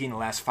receiver 18 the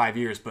last 5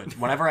 years, but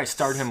whenever I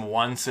start him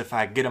once, if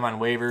I get him on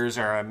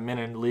waivers or I'm in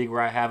a league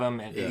where I have him,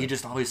 he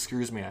just always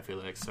screws me, I feel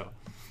like. So.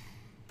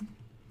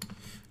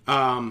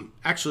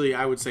 Actually,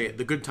 I would say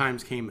the good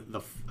times came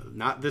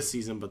not this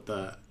season, but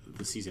the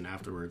season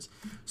afterwards.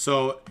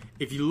 So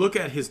if you look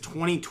at his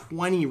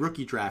 2020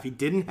 rookie draft, he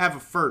didn't have a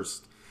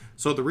first.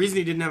 So the reason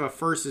he didn't have a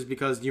first is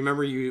because, do you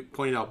remember you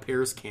pointed out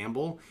Paris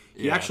Campbell?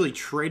 He actually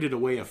traded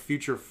away a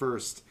future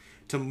first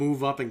to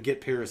move up and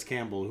get Paris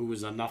Campbell, who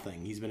was a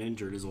nothing. He's been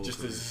injured his whole career.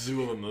 Just a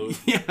Zula move.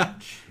 Yeah.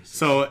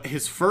 So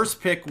his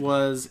first pick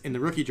was, in the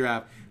rookie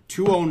draft,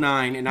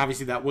 209, and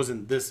obviously that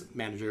wasn't this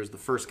manager, it was the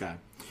first guy.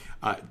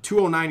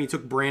 209, he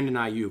took Brandon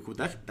Ayuk.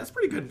 That's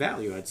pretty good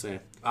value, I'd say.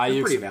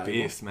 Ayuk's a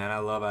beast, man. I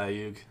love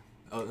Ayuk.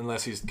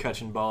 Unless he's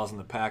catching balls in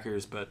the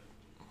Packers, but...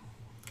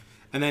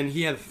 And then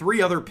he had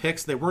 3 other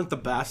picks. They weren't the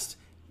best.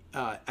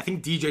 I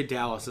think DJ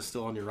Dallas is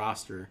still on your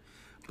roster.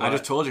 I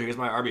just told you he's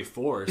my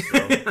RB4,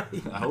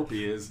 so I hope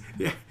he is.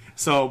 Yeah.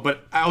 So,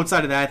 but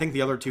outside of that, I think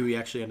the other 2 he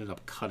actually ended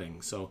up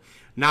cutting. So,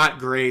 not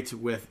great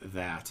with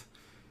that.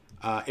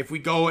 If we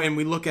go and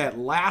we look at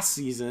last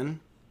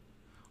season,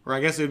 or I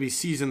guess it would be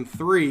season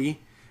 3,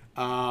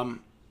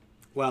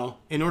 well,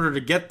 in order to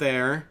get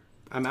there,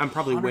 I'm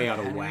probably way out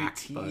of whack.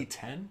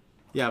 T10?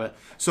 Yeah, but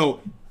so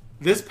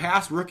this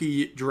past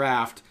rookie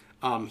draft,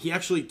 he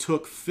actually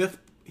took 5th.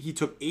 He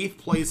took 8th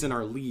place in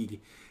our league,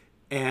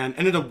 and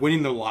ended up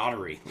winning the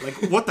lottery.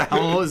 Like, what the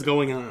hell is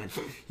going on?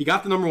 He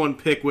got the number 1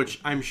 pick, which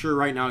I'm sure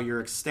right now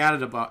you're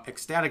ecstatic about,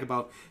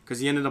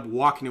 because he ended up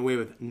walking away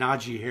with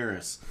Najee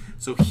Harris.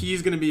 So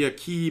he's going to be a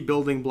key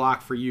building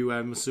block for you,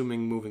 I'm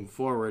assuming, moving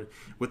forward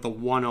with the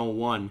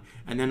 101.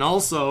 And then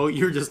also,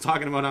 you were just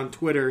talking about on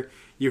Twitter,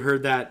 you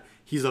heard that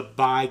he's a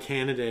buy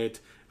candidate,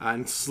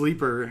 and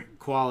sleeper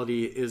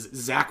quality is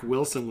Zach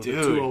Wilson with a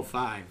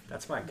 205.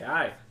 That's my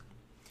guy.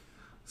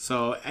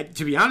 So,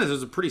 to be honest, it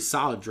was a pretty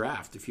solid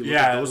draft. If you look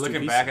at those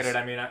looking back at it,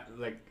 I mean,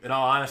 in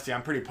all honesty,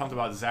 I'm pretty pumped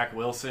about Zach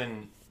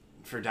Wilson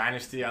for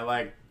Dynasty. I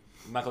like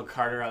Michael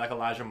Carter. I like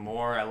Elijah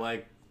Moore. I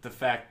like the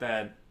fact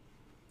that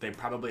they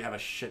probably have a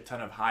shit ton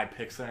of high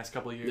picks the next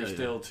couple of years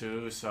still,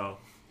 too. So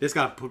they just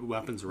got to put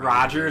weapons around.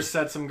 Rodgers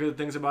said some good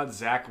things about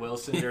Zach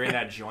Wilson during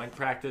that joint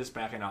practice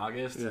back in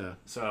August. Yeah.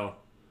 So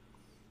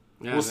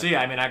Yeah, we'll see.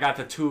 I mean, I got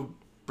the two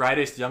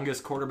brightest,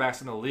 youngest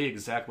quarterbacks in the league,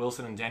 Zach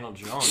Wilson and Daniel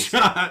Jones.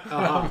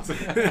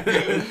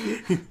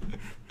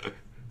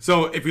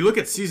 So if we look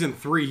at season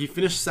 3, he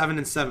finished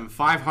 7-7,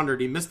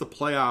 500. He missed the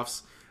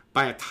playoffs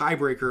by a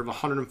tiebreaker of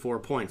 104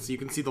 points. So you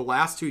can see the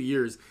last 2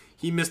 years,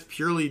 he missed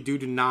purely due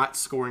to not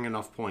scoring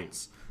enough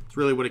points. It's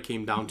really what it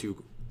came down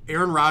to.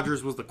 Aaron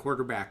Rodgers was the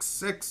quarterback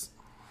 6.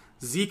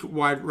 Zeke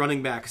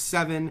running back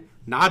 7.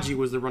 Najee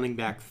was the running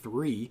back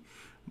 3.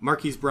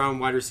 Marquise Brown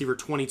wide receiver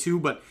 22.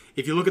 But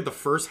if you look at the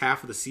first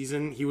half of the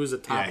season, he was a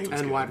top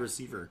 10 wide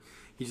receiver.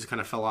 He just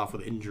kind of fell off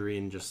with injury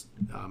and just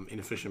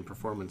inefficient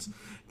performance.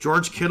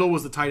 George Kittle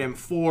was the tight end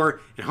 4,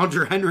 and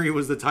Hunter Henry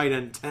was the tight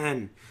end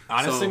 10.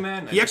 Honestly,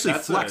 man, he actually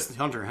flexed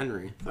Hunter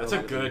Henry. That's a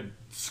good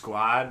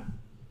squad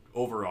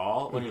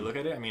overall when you look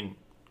at it. I mean,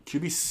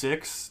 QB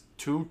 6,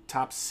 2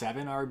 top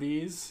 7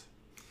 RBs,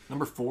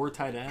 number 4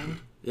 tight end.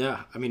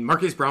 Yeah, I mean,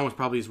 Marquise Brown was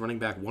probably his running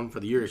back 1 for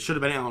the year. It should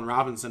have been Allen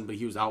Robinson, but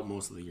he was out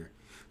most of the year.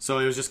 So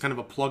it was just kind of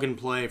a plug and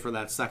play for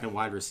that second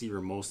wide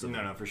receiver most of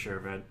it. No, for sure,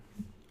 but...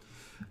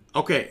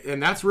 Okay,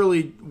 and that's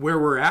really where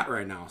we're at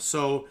right now.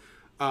 So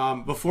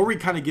before we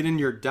kind of get into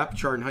your depth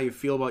chart and how you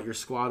feel about your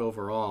squad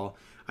overall,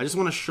 I just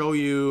want to show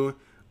you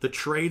the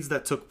trades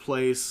that took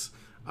place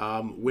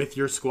with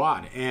your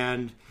squad.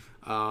 And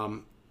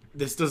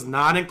this does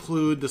not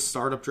include the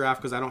startup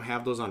draft because I don't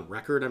have those on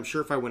record. I'm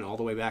sure if I went all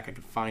the way back, I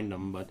could find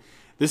them. But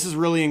this is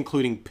really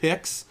including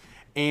picks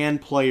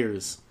and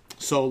players.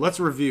 So let's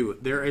review.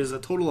 There is a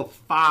total of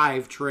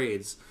 5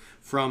 trades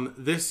from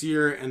this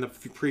year and the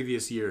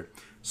previous year.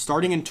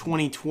 Starting in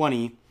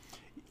 2020,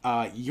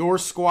 your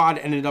squad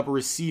ended up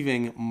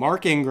receiving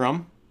Mark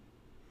Ingram,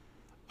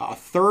 a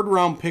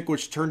 3rd-round pick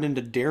which turned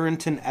into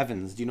Darrynton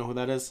Evans. Do you know who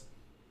that is?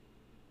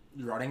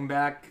 Running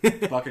back,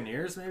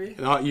 Buccaneers, maybe?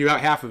 No, you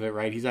got half of it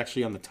right. He's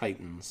actually on the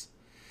Titans.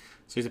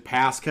 So he's a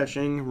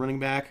pass-catching running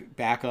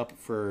backup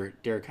for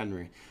Derrick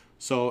Henry.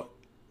 So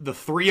the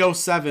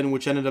 307,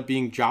 which ended up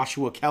being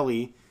Joshua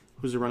Kelly,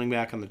 who's a running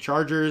back on the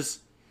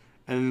Chargers.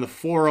 And then the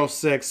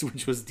 406,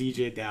 which was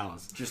DJ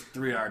Dallas. Just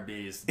 3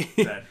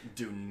 RBs that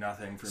do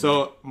nothing for me.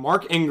 So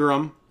Mark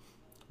Ingram,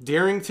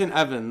 Darrynton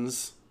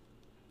Evans,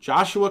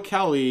 Joshua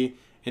Kelly,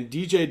 and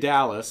DJ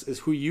Dallas is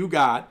who you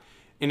got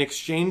in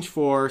exchange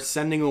for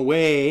sending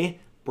away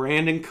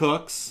Brandon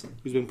Cooks,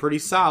 who's been pretty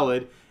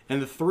solid,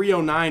 and the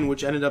 309,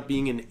 which ended up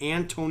being an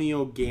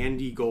Antonio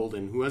Gandy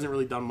Golden, who hasn't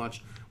really done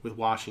much with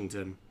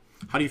Washington.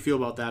 How do you feel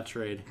about that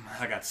trade?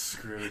 I got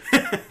screwed,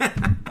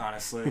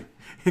 honestly.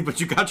 But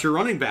you got your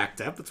running back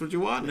depth. That's what you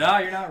wanted. No,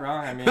 you're not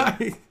wrong. I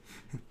mean,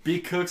 B.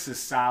 Cooks is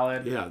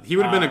solid. Yeah, he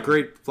would have been a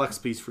great flex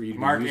piece for you.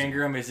 Mark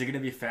Ingram, is he going to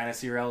be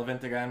fantasy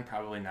relevant again?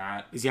 Probably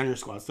not. Is he on your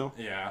squad still?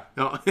 Yeah.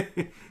 No.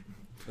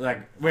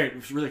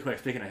 Wait, really quick,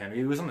 speaking of him,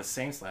 he was on the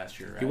Saints last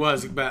year, right? He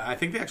was, but I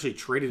think they actually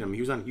traded him. He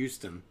was on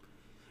Houston.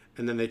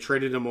 And then they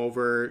traded him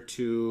over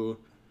to...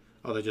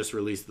 Oh, they just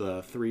released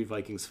the 3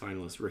 Vikings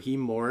finalists. Raheem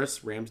Morris,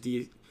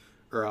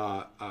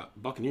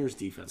 Buccaneers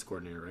defense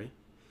coordinator, right?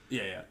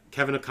 Yeah.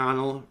 Kevin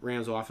O'Connell,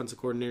 Rams offensive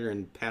coordinator,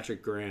 and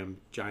Patrick Graham,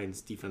 Giants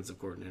defensive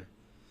coordinator.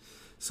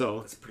 So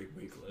that's a pretty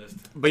weak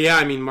list. But yeah,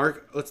 I mean,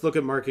 let's look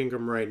at Mark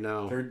Ingram right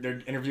now.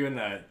 They're interviewing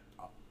the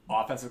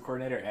offensive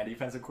coordinator and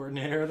defensive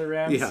coordinator of the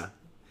Rams. Yeah.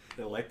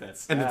 They like that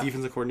stuff. And the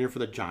defensive coordinator for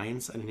the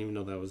Giants. I didn't even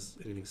know that was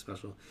anything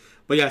special.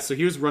 But yeah, so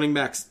he was running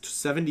back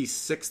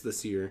 76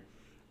 this year.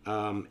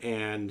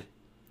 And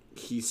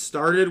he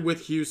started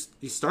with Houston.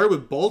 He started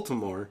with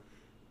Baltimore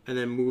and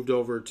then moved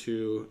over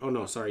to... Oh,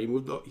 no, sorry.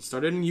 He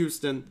started in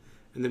Houston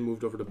and then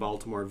moved over to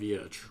Baltimore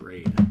via a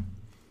trade.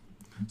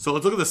 So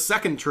let's look at the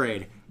second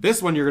trade.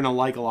 This one you're going to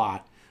like a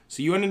lot.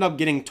 So you ended up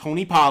getting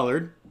Tony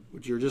Pollard,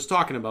 which you were just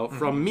talking about,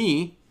 from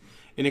me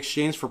in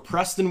exchange for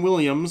Preston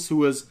Williams, who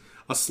was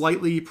a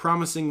slightly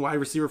promising wide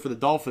receiver for the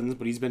Dolphins,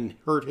 but he's been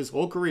hurt his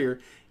whole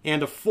career,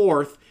 and a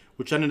 4th,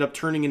 which ended up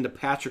turning into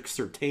Patrick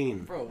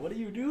Surtain. Bro, what are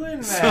you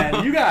doing,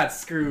 man? You got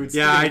screwed.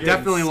 Yeah, I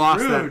definitely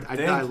lost that.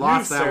 I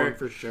lost that one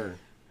for sure.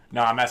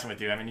 No, I'm messing with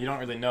you. I mean, you don't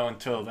really know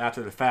until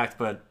after the fact,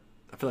 but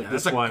I feel like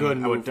this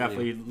one I would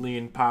definitely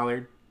lean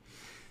Pollard.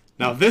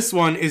 Now, this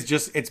one is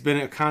just, it's been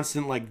a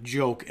constant,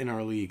 joke in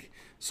our league.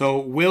 So,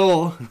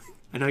 Will,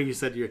 I know you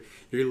said you're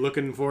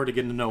looking forward to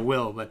getting to know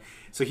Will, but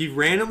so he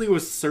randomly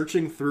was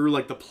searching through,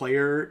 the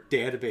player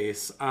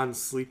database on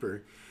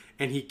Sleeper,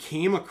 and he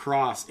came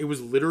across, it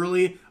was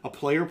literally a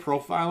player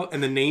profile,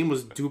 and the name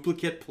was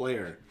Duplicate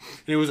Player,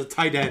 and it was a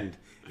tight end.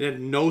 It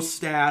had no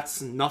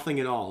stats, nothing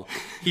at all.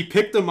 He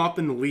picked him up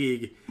in the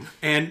league,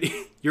 and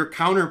your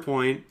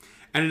counterpoint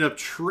ended up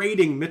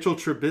trading Mitchell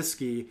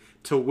Trubisky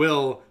to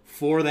Will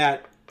for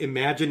that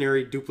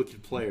imaginary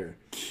duplicate player.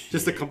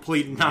 Just a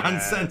complete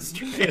nonsense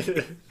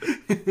trade.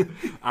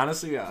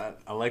 Honestly, I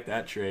like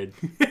that trade.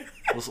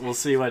 We'll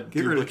see what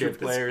duplicate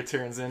player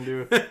turns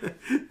into.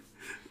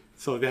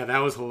 So yeah, that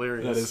was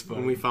hilarious. That is funny.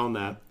 When we found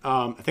that.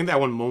 I think that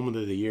won Moment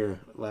of the Year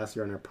last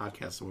year on our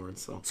podcast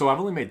awards. So I've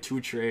only made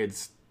 2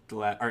 trades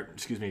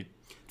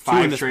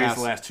 5 trades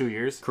the last 2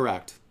 years.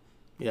 Correct.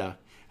 Yeah.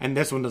 And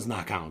this one does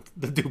not count.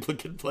 The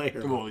duplicate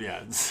player. Well,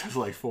 yeah, it's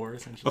like 4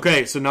 essentially.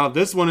 Okay, so now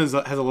this one has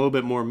a little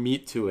bit more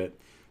meat to it.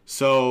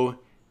 So,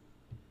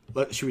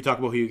 should we talk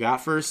about who you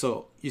got first?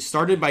 So, you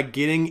started by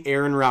getting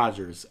Aaron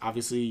Rodgers.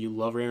 Obviously, you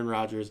love Aaron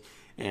Rodgers,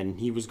 and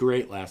he was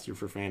great last year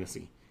for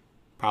fantasy.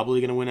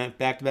 Probably going to win a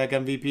back-to-back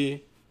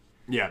MVP.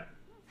 Yeah.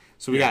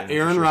 So, we got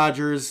Aaron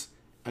Rodgers.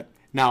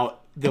 Now,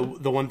 the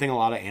one thing a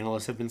lot of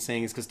analysts have been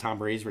saying is because Tom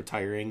Brady's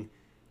retiring,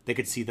 they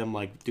could see them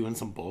like doing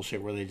some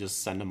bullshit where they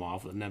just send him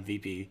off with an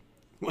MVP.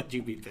 Would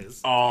you be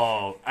pissed?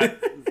 Oh, I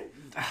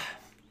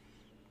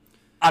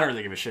don't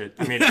really give a shit.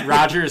 I mean,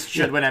 Rodgers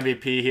should win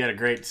MVP. He had a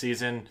great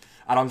season.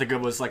 I don't think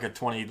it was like a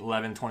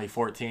 2011,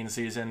 2014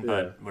 season,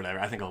 but whatever.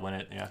 I think he'll win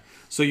it, yeah.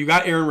 So you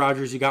got Aaron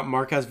Rodgers, you got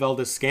Marquez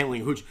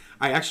Valdes-Scantling, which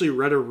I actually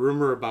read a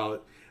rumor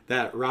about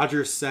that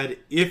Rodgers said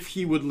if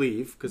he would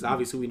leave, because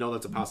obviously we know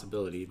that's a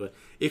possibility, but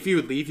if he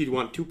would leave, he'd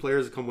want 2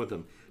 players to come with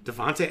him.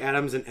 Devontae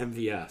Adams and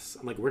MVS.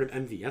 I'm like, where did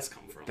MVS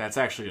come from? That's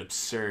actually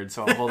absurd,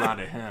 so I'll hold on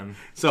to him.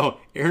 So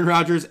Aaron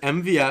Rodgers,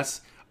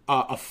 MVS,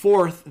 a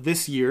 4th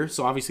this year,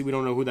 so obviously we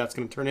don't know who that's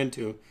going to turn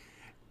into,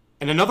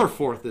 and another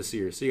 4th this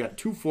year. So you got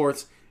 2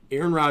 4ths,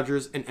 Aaron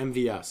Rodgers and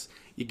MVS.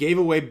 You gave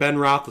away Ben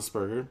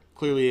Roethlisberger,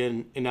 clearly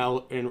an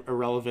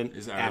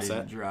irrelevant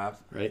asset.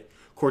 Dropped. Right?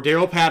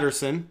 Cordero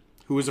Patterson,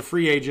 who is a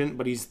free agent,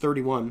 but he's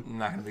 31.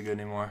 Not going to be good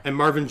anymore. And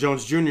Marvin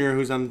Jones Jr.,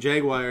 who's on the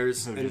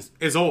Jaguars,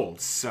 is old.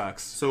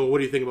 Sucks. So what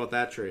do you think about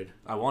that trade?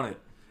 I want it.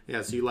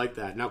 Yeah, so you like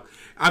that. Now,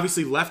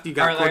 obviously, Lefty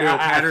got Cordero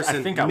Patterson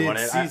I think I want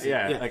it.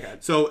 Yeah.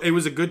 So it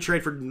was a good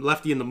trade for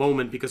Lefty in the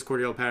moment because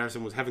Cordero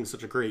Patterson was having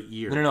such a great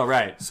year. No,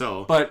 right.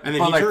 So, but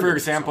like, for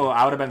example,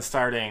 I would have been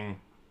starting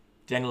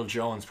Daniel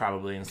Jones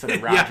probably instead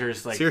of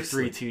Rodgers, like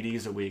seriously. 3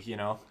 TDs a week, you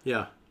know?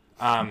 Yeah.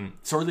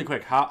 So really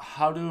quick,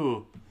 how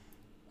do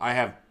I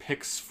have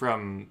picks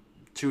from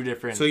 2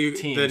 different teams?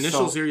 The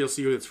initials here, you'll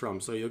see who it's from.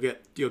 So you'll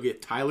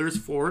get Tyler's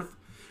 4th,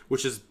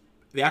 which is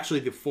actually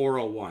the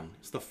 401.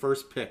 It's the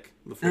first pick.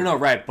 No,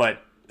 right.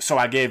 But so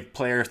I gave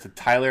players to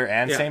Tyler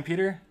and St.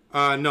 Peter?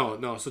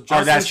 No. So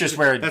that's just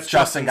where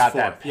Justin got 4th.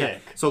 That pick. Yeah.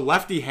 So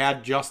Lefty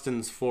had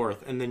Justin's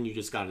 4th, and then you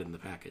just got it in the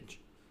package.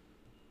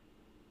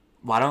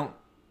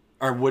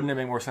 Wouldn't it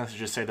make more sense to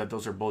just say that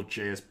those are both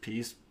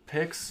JSP's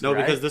picks? No,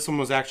 right? because this one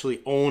was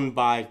actually owned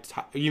by.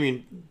 You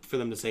mean for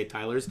them to say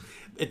Tyler's?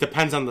 It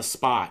depends on the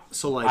spot.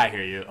 So like, I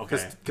hear you.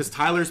 Okay. Because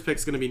Tyler's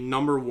pick's going to be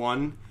number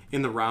 1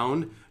 in the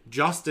round.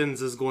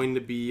 Justin's is going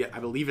to be, I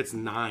believe it's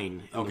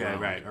 9. Okay,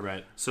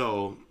 right.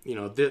 So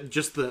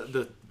just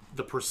the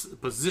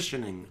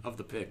positioning of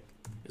the pick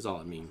is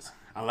all it means.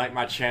 I like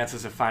my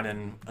chances of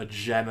finding a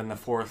gem in the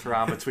 4th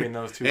round between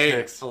those 2 hey,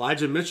 picks.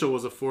 Elijah Mitchell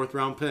was a 4th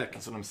round pick.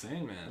 That's what I'm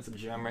saying, man. That's a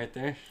gem right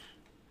there.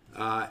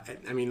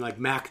 I mean, like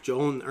Mac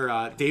Jones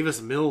or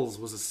Davis Mills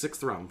was a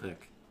 6th round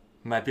pick.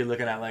 Might be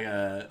looking at like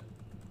a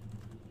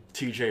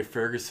TJ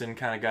Ferguson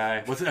kind of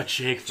guy. What's it? A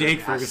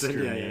Jake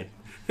Ferguson.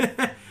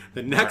 Yeah.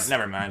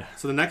 Never mind.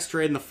 So the next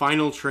trade and the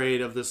final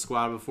trade of this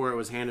squad before it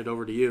was handed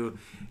over to you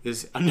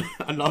is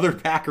another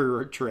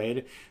Packer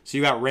trade. So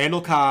you got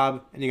Randall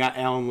Cobb and you got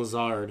Allen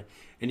Lazard,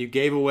 and you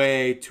gave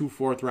away 2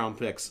 4th round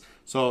picks.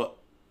 So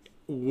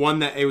one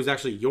that it was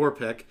actually your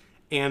pick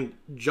and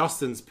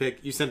Justin's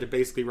pick. You sent it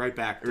basically right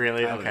back.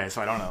 Really? Tyler. Okay.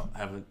 So I don't know.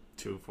 Have a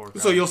 2 4th.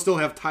 So you'll still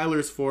have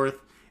Tyler's 4th,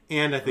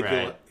 and I think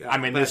I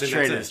mean, this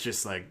trade is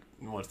just like,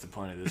 what's the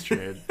point of this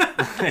trade?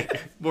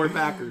 More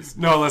Packers.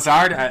 No,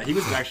 Lazard, he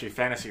was actually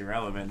fantasy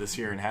relevant this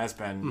year and has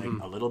been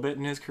like, a little bit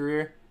in his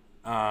career.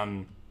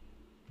 But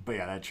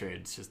yeah, that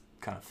trade's just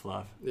kind of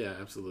fluff. Yeah,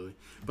 absolutely.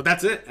 But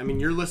that's it. I mean,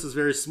 your list is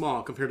very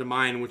small compared to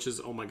mine, which is,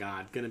 oh my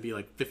God, going to be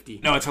like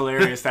 50. No, it's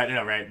hilarious that,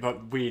 right?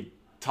 But we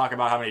talk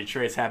about how many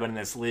trades happen in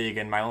this league,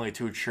 and my only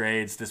 2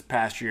 trades this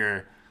past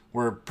year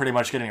were pretty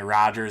much getting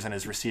Rodgers and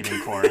his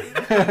receiving core.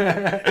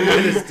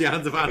 Minus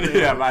Devontae.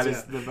 Yeah,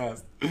 minus the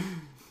best.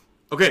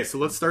 Okay, so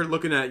let's start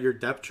looking at your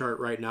depth chart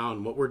right now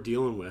and what we're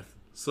dealing with.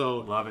 So,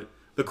 love it.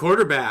 The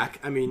quarterback,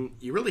 I mean,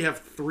 you really have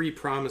 3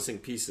 promising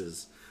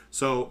pieces.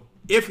 So,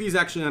 if he's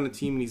actually on a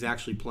team and he's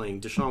actually playing,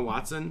 Deshaun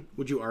Watson,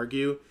 would you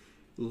argue,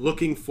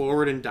 looking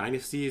forward in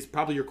Dynasty, is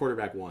probably your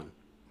quarterback 1?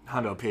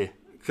 Hondo P.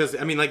 Because,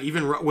 I mean, like,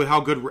 even with how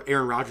good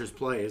Aaron Rodgers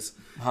plays,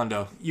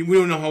 Hondo. We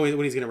don't know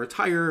when he's going to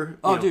retire.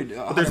 Dude.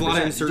 But there's a lot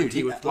of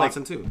uncertainty with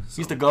Watson, too. So.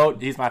 He's the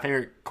GOAT. He's my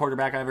favorite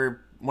quarterback ever,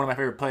 one of my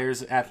favorite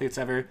players, athletes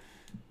ever.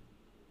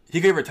 He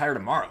could retire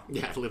tomorrow.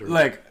 Yeah, literally.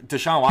 Like,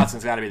 Deshaun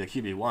Watson's got to be the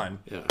QB1.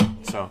 Yeah.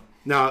 So.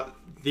 Now,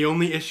 the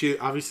only issue,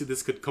 obviously,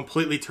 this could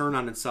completely turn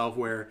on itself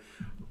where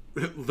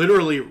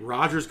literally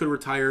Rodgers could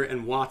retire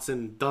and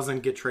Watson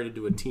doesn't get traded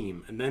to a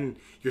team. And then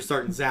you're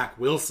starting Zach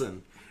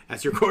Wilson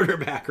as your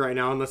quarterback right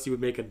now, unless you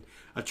would make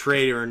a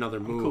trade or another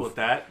move. I'm cool with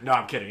that. No,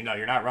 I'm kidding. No,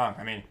 you're not wrong.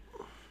 I mean,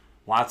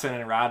 Watson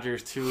and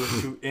Rodgers,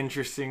 two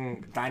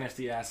interesting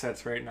dynasty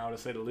assets right now, to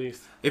say the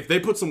least. If they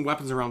put some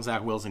weapons around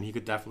Zach Wilson, he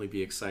could definitely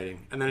be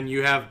exciting. And then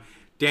you have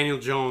Daniel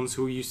Jones,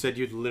 who you said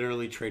you'd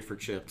literally trade for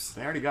chips.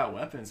 They already got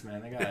weapons,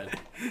 man. They got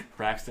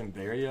Braxton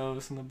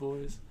Berrios and the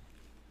boys.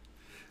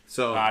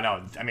 So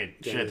no, I mean,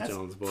 Daniel shit, that's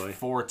Jones, boy.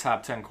 4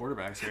 top 10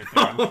 quarterbacks right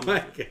there. Oh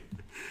my God.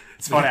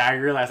 It's funny. I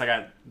realized I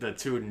got the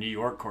two New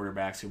York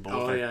quarterbacks who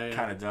both are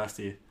kind of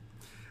dusty.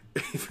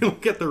 If you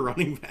look at the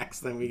running backs,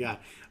 then we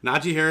got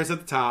Najee Harris at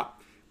the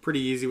top. Pretty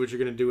easy what you're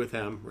going to do with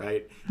him,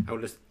 right?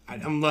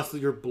 Unless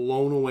you're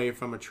blown away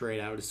from a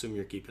trade, I would assume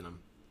you're keeping him.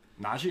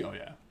 Najee? Oh,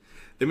 yeah.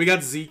 Then we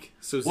got Zeke.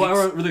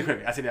 Really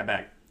quick, I take that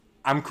back.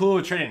 I'm cool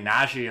with trading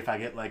Najee if I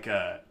get like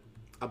a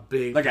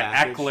big an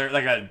package. Eckler,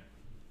 like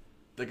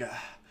a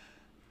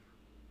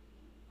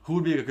who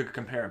would be a good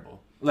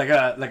comparable? Like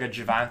a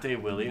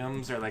Javonte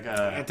Williams or like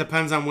a. It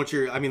depends on what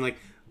you're. I mean, like,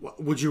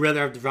 would you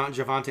rather have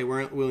Javonte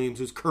Williams,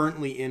 who's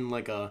currently in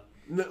like a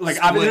no.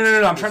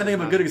 I'm trying to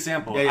think of a good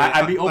example.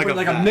 I'd be open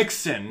like a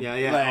Mixon.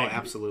 Yeah. Like,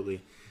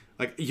 absolutely.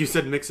 Like you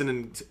said, Mixon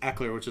and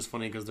Eckler, which is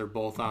funny because they're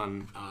both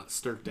on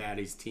Stirk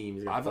Daddy's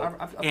team. I've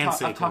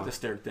talked to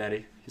Stirk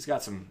Daddy. He's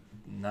got some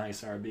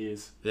nice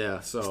RBs.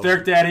 Yeah. So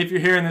Stirk Daddy, if you're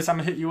hearing this, I'm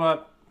gonna hit you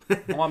up.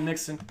 I want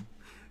Mixon.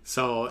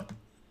 So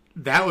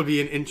that would be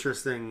an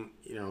interesting,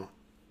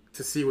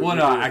 to see what.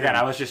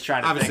 I was just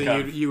trying to obviously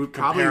think of you would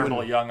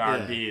comparable young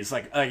RBs.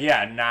 Like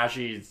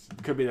Najee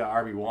could be the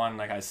RB1.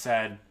 Like I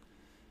said,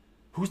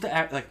 who's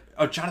the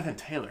Jonathan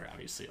Taylor?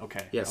 Obviously,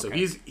 okay. Yeah, so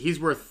he's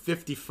worth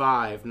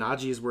 55.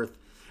 Najee is worth.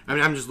 I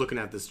mean, I'm just looking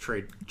at this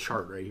trade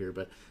chart right here,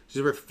 but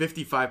he's worth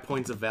 55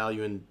 points of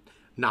value, and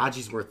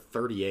Najee's worth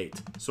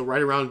 38. So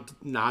right around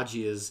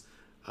Najee is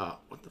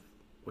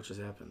what just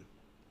happened?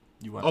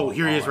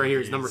 Here he is right here.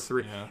 He's number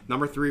 3. Yeah.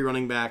 Number 3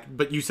 running back.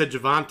 But you said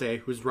Javonte,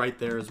 who's right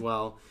there as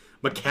well.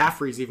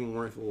 McCaffrey's even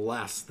worth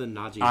less than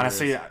Najee.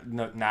 Honestly,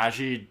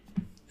 Najee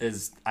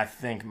is, I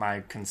think,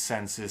 my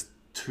consensus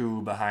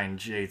 2 behind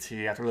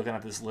JT after looking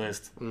at this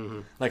list.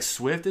 Mm-hmm. Like,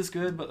 Swift is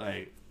good, but,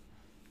 like...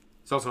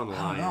 It's also on the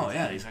line. Oh,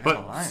 yeah, he's on the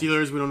line.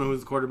 Steelers, we don't know who's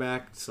the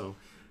quarterback, so...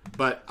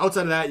 But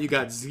outside of that, you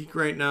got Zeke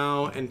right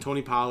now and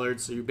Tony Pollard,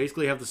 so you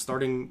basically have the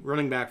starting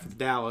running back for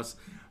Dallas.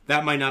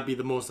 That might not be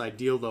the most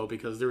ideal, though,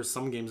 because there were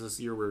some games this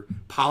year where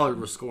Pollard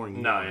was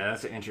scoring. No, yeah,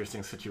 that's an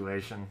interesting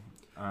situation.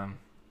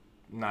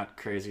 Not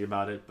crazy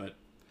about it, but...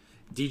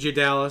 DJ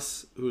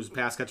Dallas, who's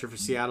pass catcher for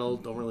Seattle,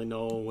 don't really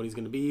know what he's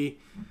going to be.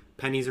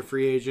 Penny's a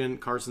free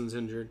agent. Carson's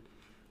injured.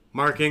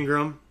 Mark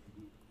Ingram,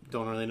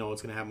 don't really know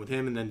what's going to happen with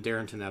him. And then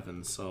Darrington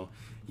Evans. So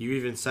you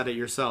even said it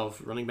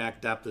yourself. Running back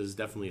depth is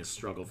definitely a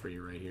struggle for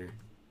you right here.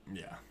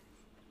 Yeah.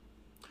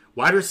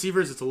 Wide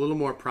receivers, it's a little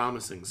more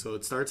promising. So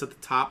it starts at the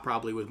top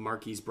probably with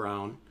Marquise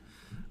Brown,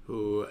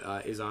 who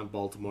is on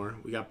Baltimore.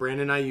 We got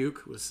Brandon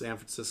Ayuk with San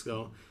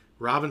Francisco.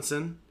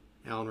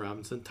 Allen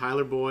Robinson.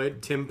 Tyler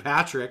Boyd. Tim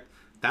Patrick.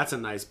 That's a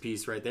nice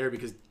piece right there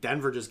because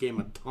Denver just gave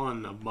him a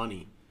ton of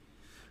money.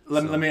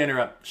 Let me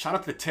interrupt. Shout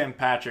out to Tim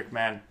Patrick,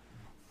 man.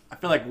 I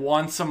feel like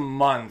once a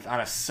month on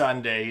a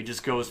Sunday, he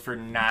just goes for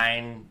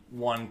 9,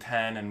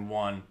 110, and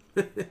 1.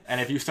 And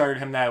if you started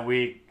him that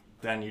week,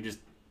 then you just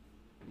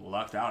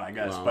lucked out, I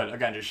guess. Wow. But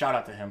again, just shout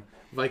out to him.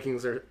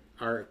 Vikings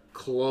are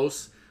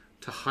close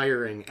to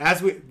hiring.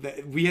 As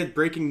we had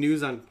breaking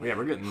news on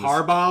we're getting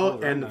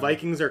Harbaugh, and the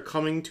Vikings are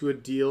coming to a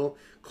deal,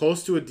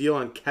 close to a deal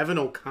on Kevin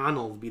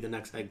O'Connell to be the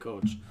next head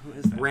coach. Who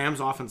is that? Rams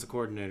offensive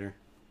coordinator.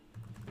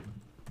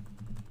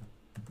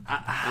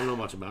 I don't know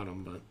much about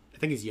him, but I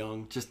think he's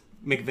young. Just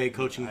McVay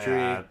coaching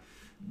tree.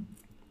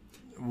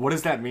 What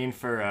does that mean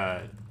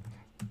for,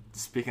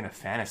 speaking of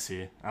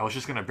fantasy, I was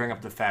just going to bring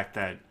up the fact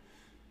that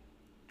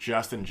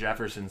Justin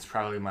Jefferson's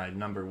probably my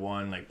number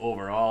 1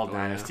 overall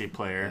dynasty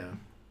player. Yeah.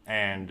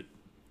 And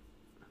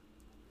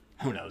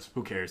who knows?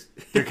 Who cares?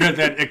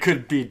 It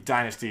could be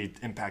dynasty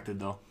impacted,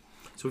 though.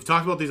 So we've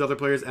talked about these other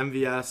players,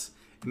 MVS,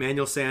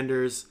 Emmanuel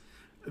Sanders.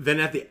 Then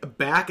at the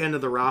back end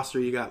of the roster,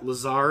 you got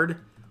Lazard,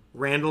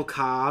 Randall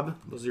Cobb.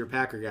 Those are your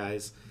Packer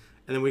guys.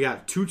 And then we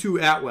got Tutu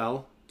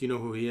Atwell. Do you know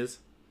who he is?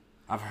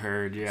 I've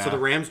heard, yeah. So the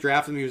Rams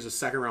drafted him. He was a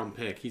second-round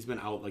pick. He's been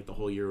out the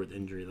whole year with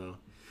injury, though.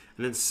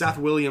 And then Seth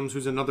Williams,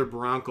 who's another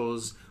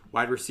Broncos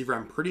wide receiver.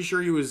 I'm pretty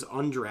sure he was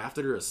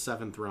undrafted or a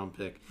 7th-round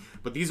pick.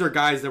 But these are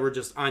guys that were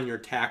just on your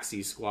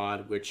taxi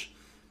squad, which...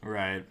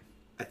 Right.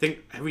 I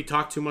think, have we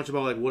talked too much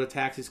about what a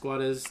taxi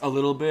squad is? A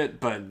little bit,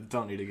 but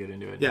don't need to get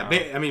into it. Yeah,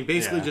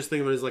 basically just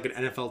think of it as like an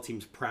NFL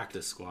team's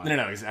practice squad. No,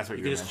 that's what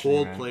you can just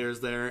hold players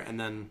there and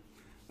then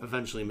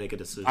eventually make a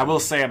decision. I will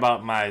say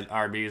about my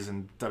RBs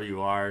and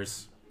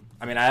WRs,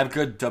 I mean, I have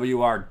good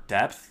WR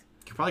depth.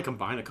 You could probably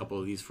combine a couple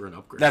of these for an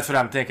upgrade. That's what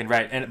I'm thinking,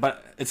 right?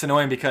 But it's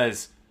annoying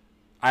because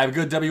I have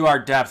good WR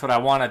depth, but I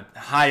want a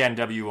high-end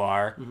WR,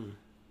 mm-hmm.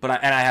 and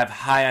I have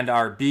high-end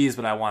RBs,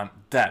 but I want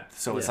depth.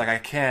 So it's like I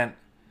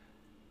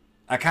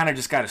kind of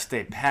just got to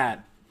stay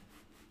pat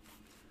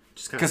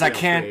because I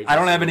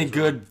don't have any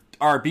good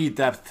RB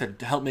depth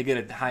to help me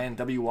get a high-end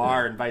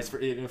WR and vice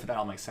versa, if that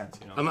all makes sense.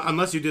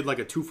 Unless you did like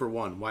a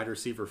 2-for-1, wide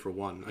receiver for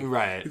 1.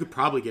 Right. You could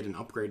probably get an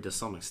upgrade to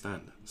some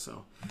extent.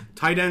 So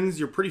tight ends,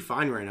 you're pretty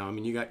fine right now. I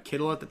mean, you got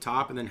Kittle at the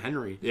top and then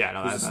Henry, who's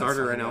a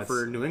starter right now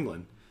for New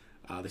England.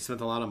 They spent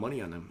a lot of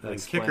money on him.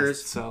 And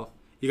kickers,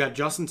 you got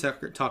Justin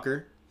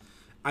Tucker.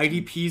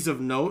 IDPs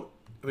of note,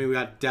 I mean, we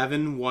got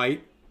Devin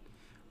White.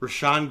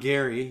 Rashawn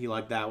Gary, you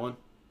like that one?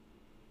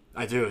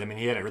 I do. I mean,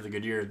 he had a really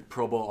good year.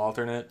 Pro Bowl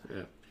alternate.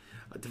 Yeah.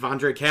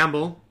 Devondre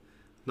Campbell,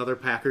 Another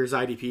Packers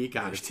IDP.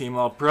 God, There's it's Team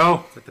All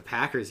Pro. like the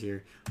Packers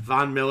here.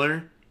 Von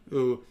Miller,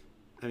 who,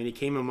 I mean, he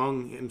came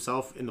among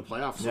himself in the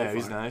playoffs so far.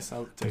 He's nice.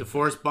 I'll take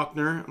DeForest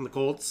Buckner on the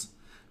Colts.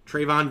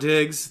 Trayvon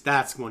Diggs,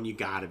 that's one you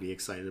got to be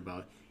excited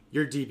about.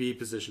 Your DB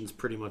position's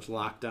pretty much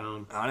locked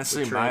down.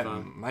 Honestly, with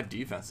Trayvon. my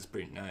defense is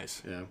pretty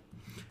nice. Yeah.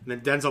 And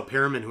then Denzel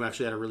Perriman, who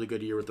actually had a really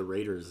good year with the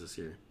Raiders this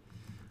year.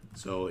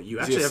 So you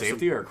Is actually he a have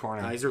safety some, or a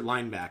corner? He's your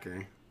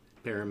linebacker.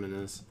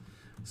 Perriman is.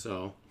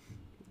 So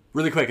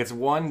Really quick, it's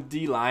one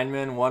D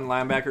lineman, one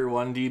linebacker,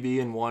 one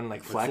DB, and one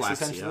like flex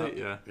essentially.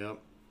 Yep. Yep.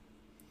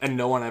 And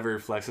no one ever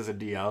flexes a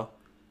DL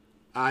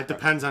It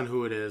depends on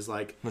who it is.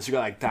 Like, unless you got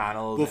like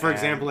Donald. well, for and-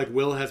 example, like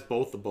Will has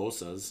both the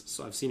Bosas,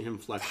 so I've seen him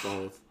flex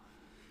both.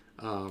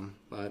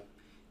 But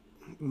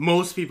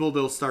most people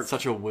they'll start.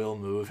 such a Will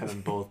move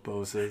having both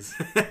Boses.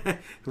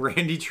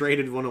 Randy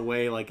traded one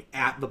away like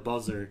at the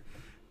buzzer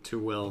to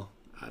Will.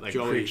 Like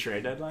Joey.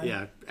 pre-trade deadline.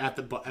 Yeah, at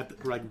the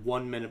like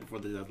 1 minute before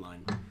the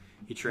deadline,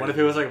 he traded. What if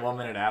it was like 1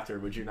 minute after?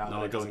 Would you not? No,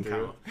 let it doesn't go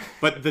through? count.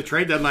 But the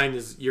trade deadline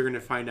is you're going to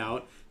find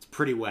out it's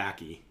pretty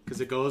wacky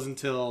because it goes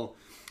until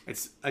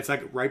it's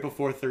like right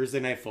before Thursday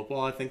night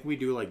football. I think we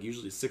do like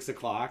usually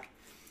 6:00,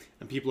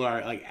 and people are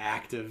like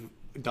active,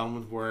 done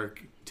with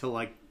work till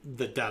like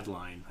the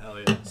deadline. Hell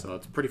yeah. So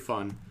it's pretty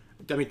fun.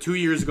 I mean, 2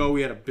 years ago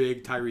we had a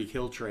big Tyreek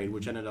Hill trade,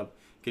 which ended up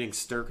getting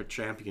Stirk a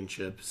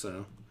championship.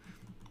 So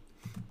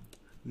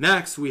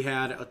next we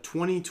had a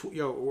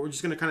 2020. We're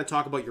just going to kind of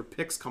talk about your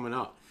picks coming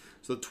up.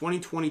 So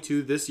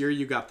 2022, this year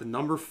you got the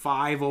number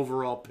 5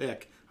 overall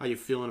pick. How you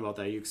feeling about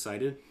that? Are you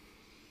excited?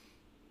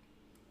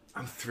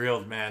 I'm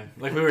thrilled, man.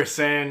 Like we were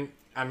saying,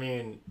 I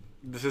mean,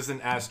 this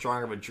isn't as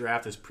strong of a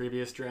draft as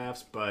previous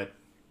drafts, but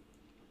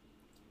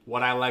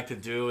what I like to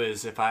do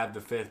is if I have the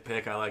 5th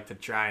pick, I like to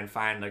try and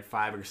find like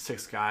 5 or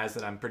 6 guys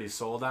that I'm pretty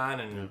sold on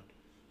and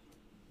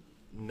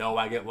know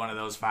I get one of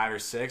those 5 or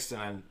 6.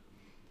 And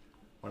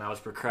when I was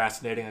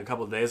procrastinating a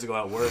couple of days ago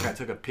at work, I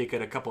took a peek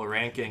at a couple of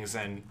rankings,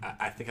 and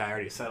I think I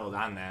already settled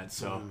on that.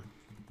 So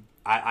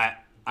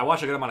I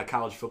watch a good amount of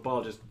college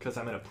football just because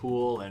I'm in a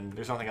pool and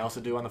there's nothing else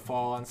to do on the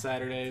fall on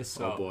Saturdays.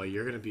 So Oh boy,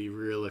 you're going to be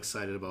real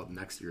excited about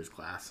next year's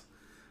class.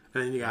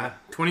 And then you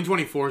got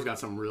 2024's got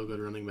some real good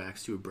running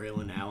backs too.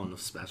 Braylon Allen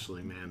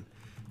especially, man.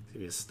 He's going to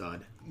be a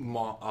stud.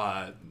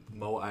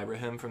 Mo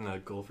Ibrahim from the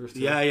Gophers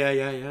team.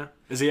 Yeah.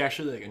 Is he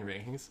actually like in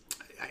rankings?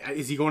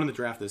 Is he going in the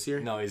draft this year?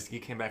 No, he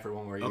came back for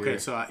one more year. Okay,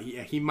 so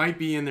he might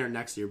be in there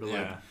next year, but like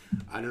Yeah.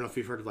 I don't know if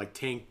you've heard of like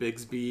Tank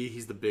Bigsby.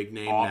 He's the big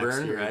name Auburn,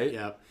 next year. right?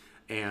 Yep.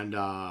 And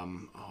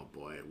oh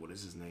boy, what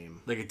is his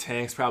name? Like a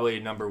Tank's probably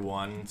number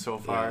 1 so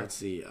Yeah, far. let's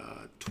see.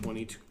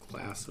 22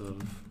 class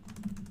of.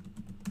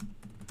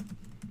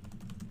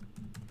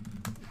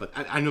 But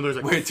I know there's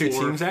like Wait, 2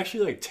 4 teams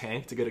actually like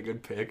tanked to get a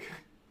good pick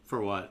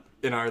for what?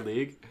 in our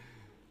league?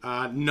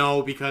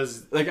 No,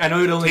 because Like I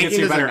know it only gets Tanking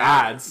you better doesn't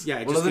matter. odds. Yeah,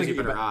 it Well, just doesn't gives you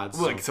get better odds,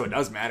 Well, so- like, so it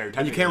does matter.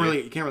 you can't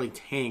really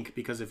tank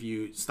because if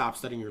you stop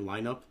studying your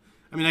lineup,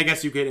 I mean, I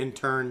guess you could in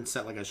turn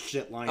set like a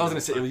shit lineup. I was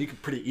gonna say but, you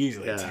could pretty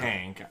easily Yeah.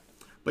 tank.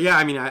 but yeah,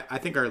 I mean, I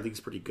think our league's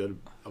pretty good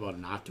about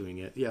not doing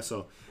it. Yeah,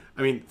 so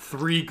I mean,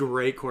 3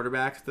 great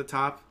quarterbacks at the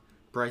top: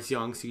 Bryce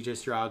Young, C.J.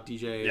 Stroud,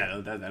 DJ Yeah,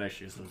 that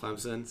actually is.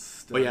 Clemson.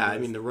 Still But yeah, I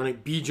is. mean, the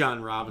running B.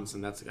 John Robinson,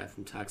 that's the guy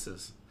from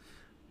Texas.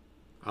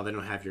 Oh, they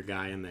don't have your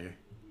guy in there.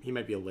 He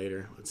might be a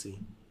later. Let's see.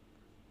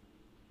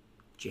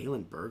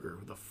 Jalen Berger,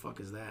 who the fuck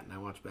is that? And I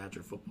watch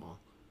Badger football.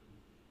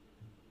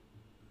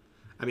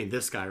 I mean,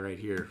 this guy right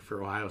here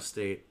for Ohio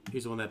State.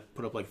 He's the one that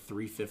put up like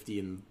 350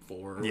 and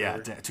 4. Or Yeah,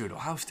 whatever. dude.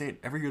 Ohio State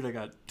every year they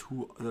got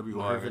 2 WRs.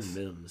 Marvin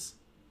Mims.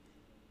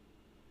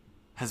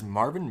 Has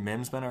Marvin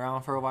Mims been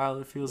around for a while?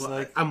 It feels Well,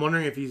 like. I'm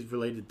wondering if he's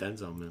related to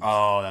Denzel Mims.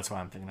 Oh, that's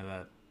why I'm thinking of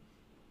that.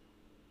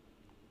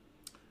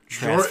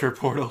 Transfer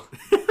portal.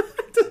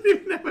 Doesn't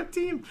even have a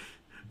team.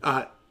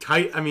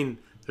 Tight. I mean,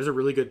 there's a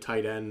really good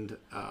tight end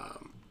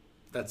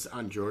that's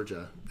on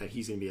Georgia that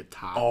he's gonna be a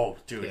top. Oh,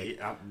 dude, pick.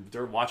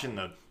 they're watching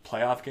the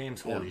playoff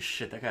games. Holy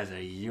shit, that guy's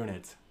a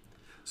unit.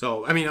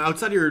 So I mean,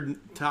 outside of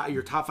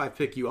your top 5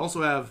 pick, you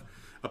also have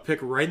a pick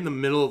right in the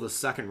middle of the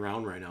second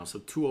round right now. So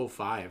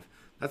 205.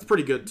 That's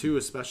pretty good too,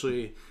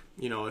 especially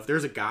if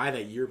there's a guy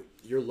that you're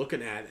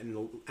looking at in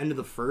the end of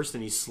the first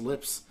and he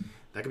slips.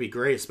 That could be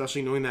great,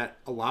 especially knowing that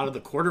a lot of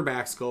the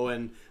quarterbacks go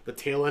in the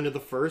tail end of the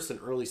first and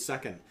early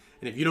second.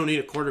 And if you don't need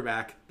a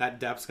quarterback, that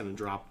depth's going to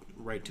drop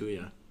right to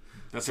you.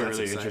 That's So a that's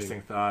really exciting.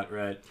 interesting thought,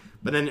 right?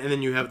 But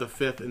then you have the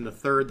 5th and the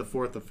 3rd, the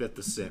 4th, the 5th,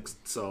 the 6th.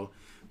 So,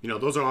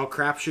 those are all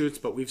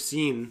crapshoots, but we've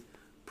seen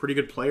pretty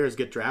good players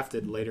get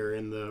drafted later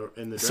in the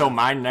draft. So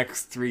my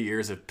next 3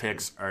 years of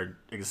picks are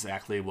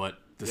exactly what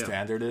the Yeah.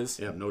 standard is.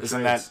 Yeah, no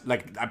Isn't trades. that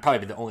like I'd probably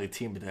be the only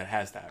team that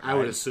has that? Right? I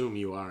would assume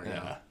you are.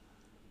 Yeah.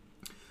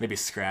 Maybe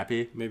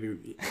Scrappy.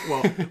 Maybe.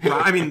 Well,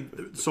 I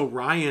mean, so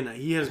Ryan,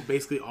 he has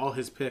basically all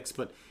his picks,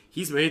 but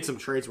he's made some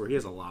trades where he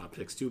has a lot of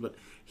picks too. But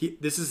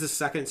this is the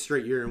second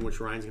straight year in which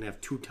Ryan's going to have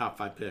 2 top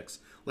 5 picks.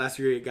 Last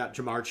year he got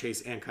Jamar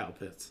Chase and Kyle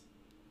Pitts,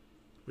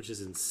 which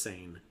is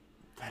insane.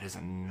 That is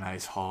a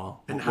nice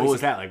haul. And What how's was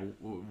it- that like?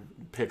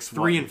 Picks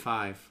 3 one- and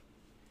 5.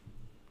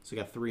 So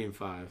you got 3 and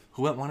 5.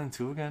 Who went 1 and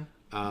 2 again?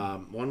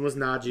 One was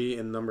Najee,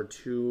 and number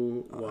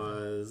 2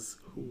 was...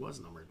 Who was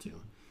number 2?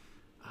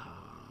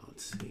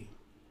 Let's see.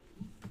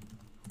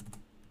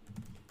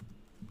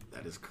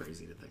 That is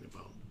crazy to think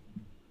about.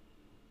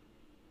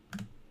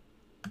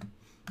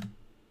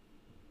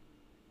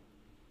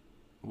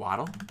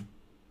 Waddle?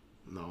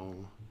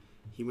 No.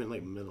 He went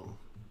like middle.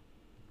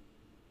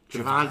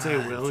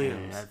 Javonte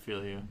Williams. I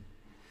feel you.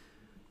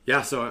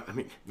 Yeah, so, I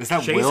mean... Is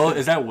that Will?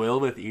 Is that Will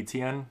with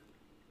ETN?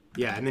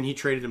 Yeah, and then he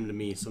traded him to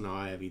me, so now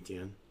I have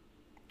ETN.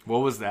 What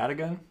was that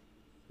again?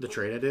 The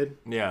trade I did?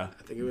 Yeah.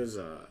 I think it was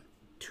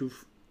 2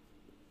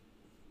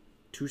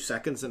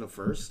 seconds and a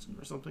first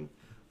or something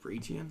for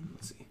ETN.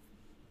 Let's see.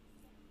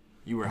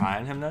 You were high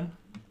on him then?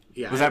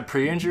 Yeah. Was that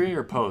pre-injury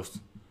or post?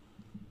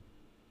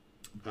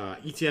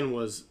 ETN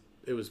was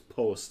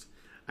post.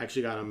 I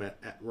actually got him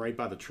at right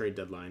by the trade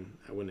deadline.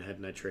 I went ahead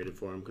and I traded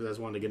for him because I just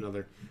wanted to get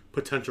another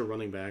potential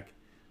running back.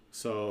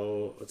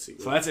 So let's see.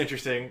 So that's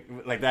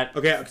interesting. Like that.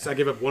 Okay, so I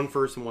gave up 1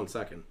 first and 1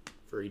 second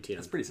for ETN.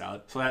 That's pretty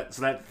solid. So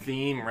that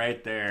theme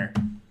right there,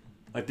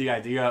 like the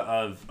idea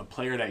of a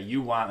player that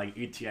you want, like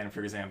ETN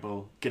for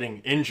example, getting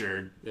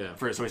injured. Yeah.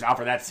 So he's out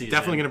for that season.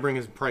 Definitely going to bring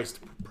his price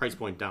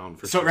point down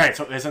for so sure. Right.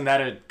 So isn't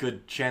that a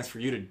good chance for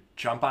you to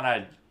jump on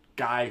a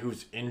guy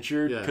who's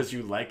injured because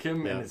you like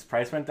him and his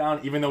price went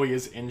down, even though he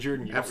is injured?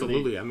 And you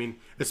Absolutely. I mean,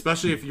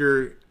 especially if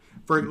you're,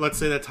 let's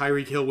say that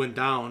Tyreek Hill went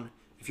down.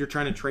 If you're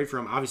trying to trade for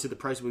him, obviously the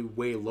price will be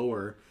way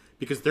lower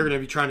because they're going to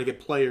be trying to get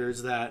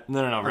players that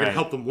are going to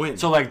help them win.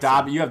 So like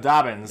you have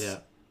Dobbins. Yeah.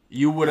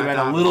 You would have been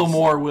a little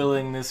more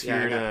willing this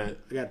year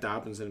I got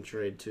Dobbins in a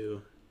trade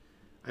too.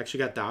 I actually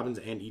got Dobbins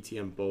and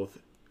ETN both.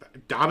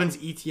 Dobbins,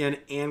 ETN,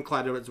 and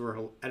Clyde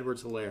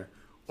Edwards-Helaire,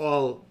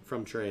 all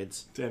from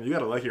trades. Damn, you got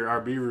to like your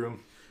RB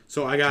room.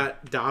 So I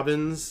got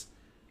Dobbins,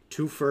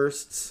 2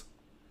 firsts,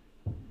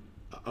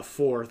 a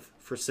 4th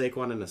for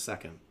Saquon, and a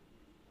 2nd.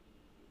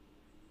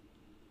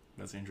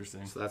 That's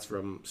interesting. So that's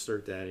from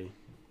Stirk Daddy.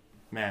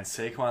 Man,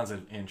 Saquon's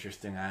an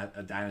interesting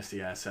a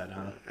dynasty asset,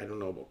 huh? I don't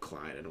know about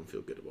Clyde. I don't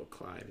feel good about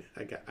Clyde.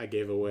 I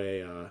gave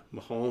away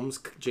Mahomes,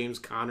 James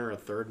Conner, a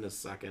 3rd and a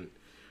 2nd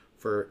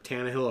for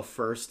Tannehill, a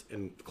 1st,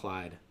 and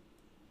Clyde.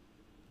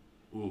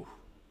 Ooh.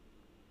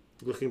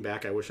 Looking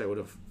back, I wish I would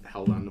have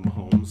held on to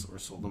Mahomes or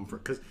sold him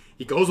because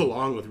he goes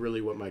along with really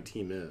what my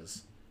team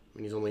is. I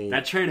mean, he's only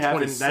that trade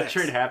happened. 26. That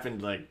trade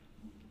happened like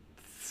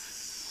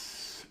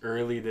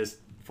early this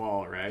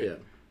fall, right? Yeah.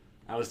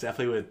 I was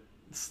definitely with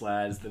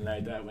Slads the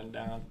night that went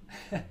down.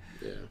 Yeah.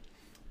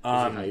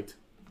 Was he hyped?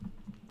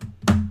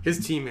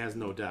 His team has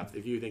no depth.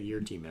 If you think your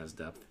team has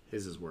depth,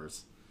 his is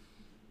worse.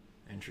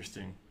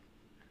 Interesting.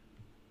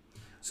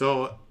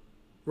 So,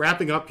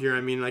 wrapping up here,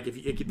 I mean, like if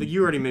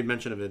you already made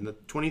mention of it, in the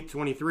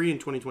 2023 and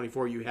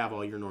 2024, you have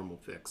all your normal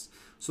picks,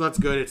 so that's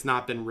good. It's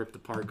not been ripped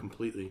apart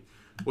completely.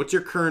 What's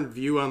your current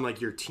view on like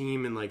your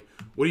team and like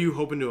what are you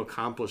hoping to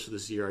accomplish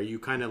this year? Are you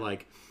kind of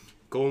like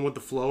going with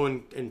the flow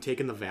and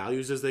taking the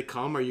values as they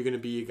come? Are you going to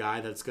be a guy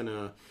that's going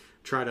to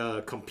try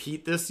to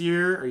compete this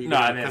year? Are you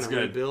going to kind of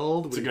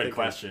rebuild? It's a good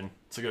question.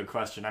 It's a good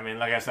question. I mean,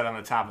 like I said on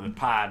the top of the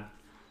pod,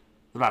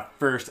 it was my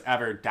first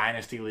ever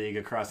dynasty league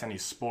across any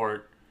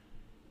sport.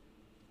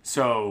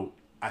 So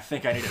I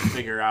think I need to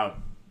figure out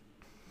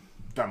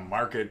the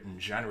market in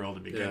general to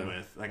begin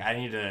with. Like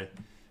I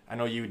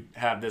know you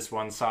have this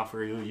one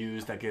software you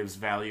use that gives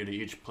value to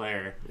each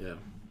player. Yeah.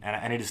 And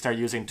I need to start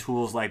using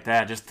tools like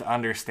that just to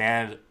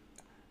understand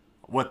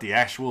what the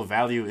actual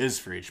value is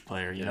for each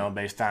player, you know,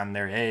 based on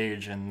their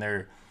age and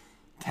their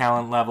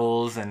talent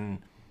levels and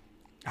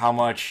how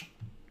much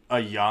a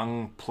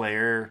young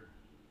player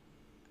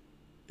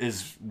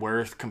is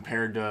worth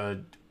compared to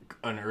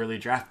an early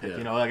draft pick.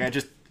 You know, like I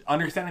just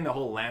understanding the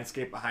whole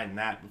landscape behind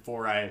that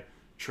before I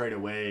trade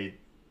away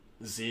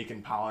Zeke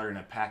and Pollard in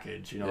a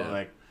package, you know,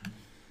 like.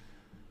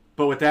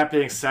 But with that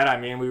being said, I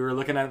mean, we were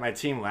looking at my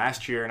team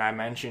last year, and I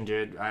mentioned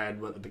it. I had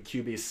the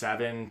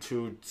QB7,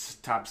 2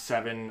 top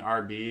 7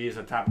 RBs,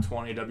 a top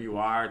 20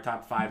 WR,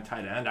 top 5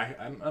 tight end.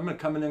 I'm going to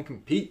come in and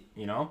compete,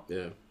 you know?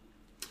 Yeah.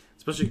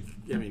 Especially,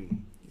 I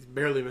mean, he's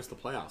barely missed the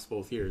playoffs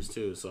both years,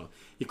 too. So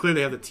you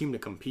clearly have the team to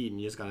compete,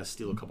 and you just got to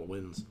steal a couple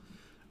wins.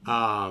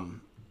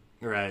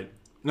 Right.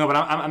 No, but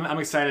I'm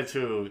excited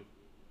to,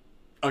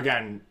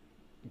 again,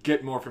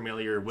 get more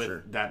familiar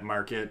with that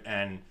market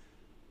and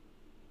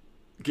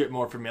get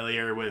more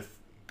familiar with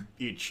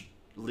each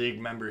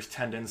league member's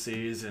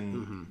tendencies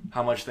and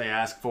how much they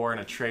ask for in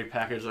a trade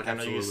package. Like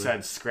Absolutely. I know you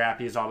said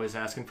Scrappy is always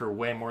asking for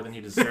way more than he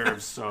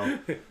deserves. So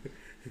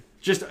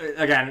just,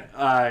 again,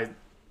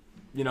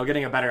 you know,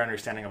 getting a better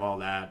understanding of all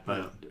that.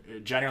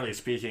 But generally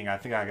speaking, I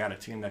think I got a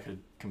team that could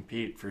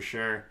compete for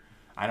sure.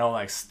 I know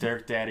like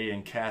Stirk Daddy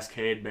and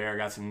Cascade Bear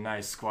got some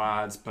nice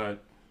squads,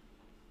 but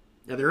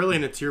yeah, they're really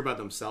in a tier by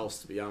themselves,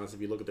 to be honest,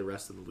 if you look at the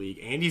rest of the league.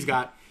 Andy's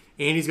got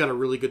a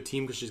really good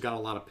team because she's got a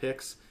lot of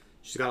picks.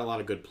 She's got a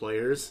lot of good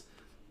players.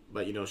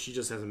 But, you know, she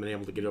just hasn't been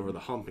able to get over the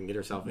hump and get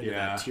herself into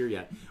that tier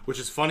yet. Which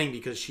is funny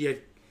because she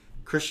had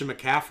Christian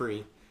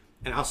McCaffrey,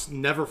 and I'll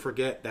never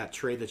forget that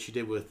trade that she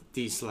did with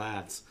D.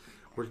 Slads,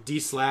 where D.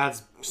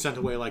 Slads sent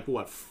away, like,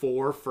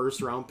 4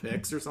 first-round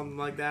picks or something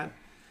like that?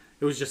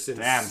 It was just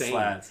insane. Damn,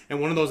 Slads.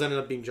 And one of those ended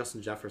up being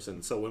Justin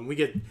Jefferson. So when we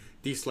get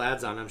D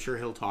Slads on, I'm sure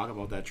he'll talk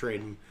about that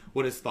trade and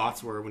what his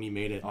thoughts were when he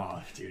made it.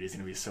 Oh, dude, he's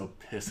going to be so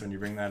pissed when you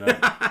bring that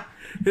up.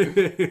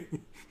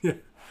 Yeah.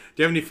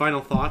 Do you have any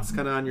final thoughts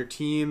kind of on your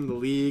team, the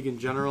league in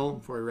general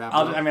before we wrap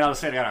up? I'll just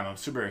say it again. I'm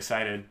super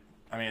excited.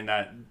 I mean,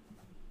 that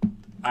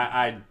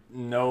I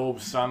know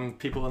some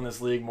people in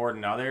this league more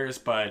than others,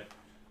 but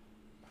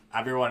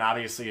everyone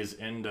obviously is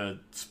into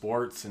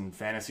sports and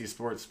fantasy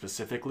sports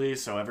specifically,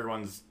 so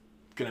everyone's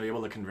going to be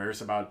able to converse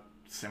about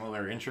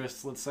similar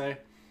interests, let's say.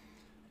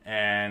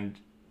 And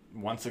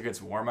once it gets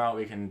warm out,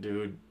 we can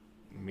do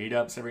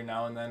meetups every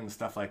now and then and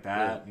stuff like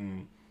that. Yeah.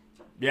 And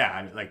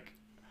yeah,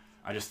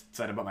 I just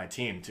said about my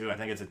team too. I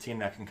think it's a team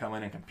that can come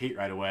in and compete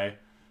right away.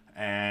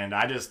 And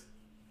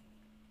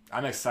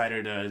I'm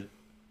excited to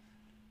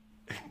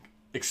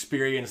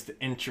experience the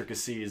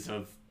intricacies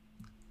of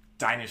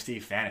Dynasty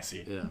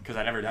fantasy because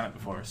I've never done it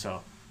before.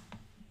 So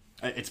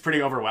it's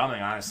pretty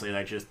overwhelming, honestly,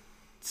 like just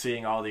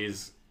seeing all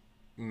these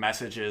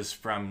messages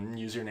from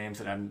usernames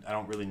that I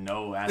don't really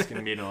know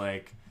asking me to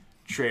like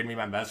trade me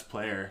my best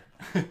player.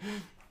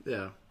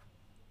 Yeah.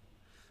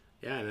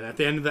 Yeah, and at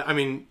the end of the, I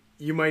mean,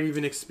 you might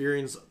even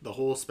experience the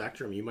whole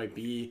spectrum. You might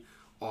be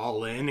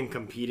all in and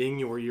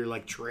competing, or you're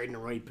like trading the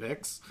right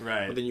picks.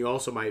 Right. But then you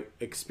also might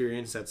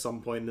experience at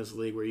some point in this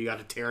league where you got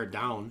to tear it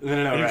down. No,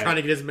 and you're right. trying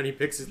to get as many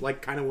picks as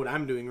like kind of what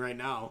I'm doing right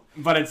now.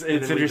 But it's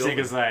interesting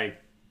because like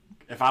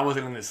if I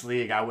wasn't in this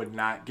league, I would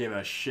not give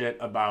a shit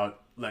about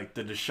like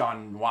the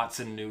Deshaun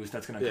Watson news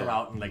that's going to come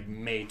out in like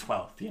May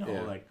 12th. You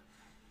know, like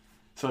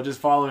so just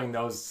following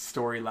those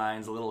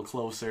storylines a little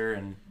closer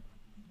and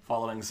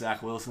following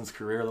Zach Wilson's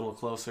career a little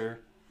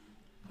closer.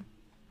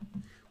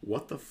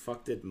 What the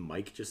fuck did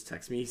Mike just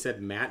text me? He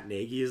said Matt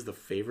Nagy is the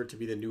favorite to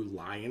be the new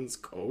Lions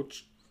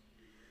coach.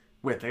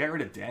 Wait, they got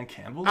rid of Dan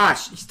Campbell?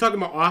 He's talking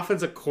about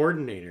offensive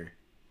coordinator.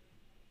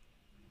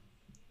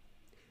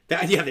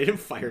 They didn't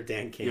fire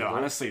Dan Campbell. Yeah,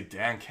 honestly,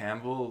 Dan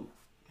Campbell,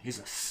 he's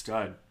a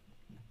stud.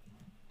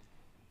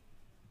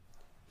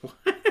 What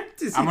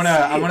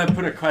I'm gonna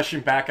put a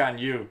question back on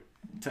you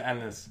to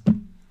end this.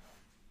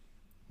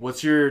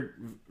 What's your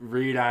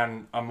read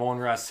on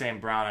Amon-Ra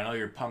St. Brown? I know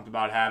you're pumped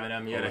about having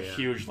him. He had a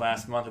huge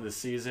last month of the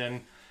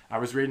season. I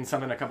was reading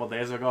something a couple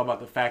days ago about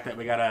the fact that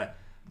we got to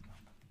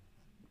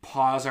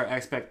pause our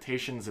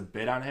expectations a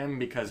bit on him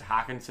because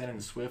Hawkinson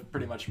and Swift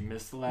pretty much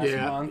missed the last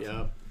month.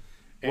 Yeah.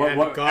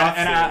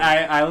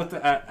 I looked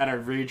at a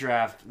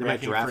redraft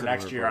ranking for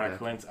next year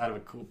out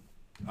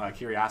of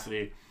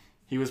curiosity.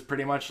 He was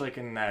pretty much like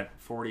in that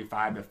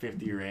 45 to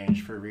 50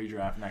 range for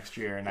redraft next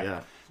year,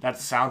 and that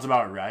sounds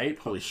about right.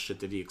 Holy shit,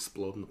 did he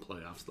explode in the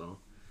playoffs, though?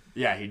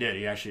 Yeah, he did.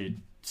 He actually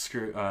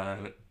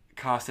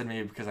costed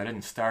me because I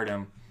didn't start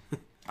him.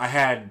 I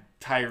had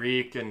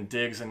Tyreek and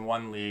Diggs in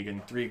one league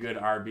and 3 good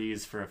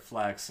RBs for a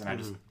flex, and I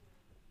just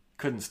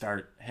couldn't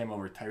start him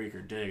over Tyreek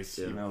or Diggs,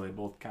 even though they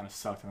both kind of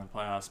sucked in the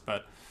playoffs.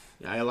 But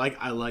yeah, I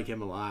like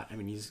him a lot. I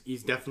mean,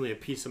 he's definitely a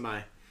piece of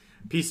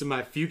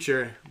my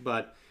future,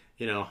 but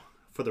you know,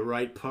 for the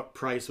right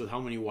price with how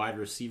many wide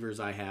receivers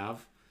I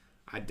have,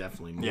 I'd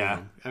definitely move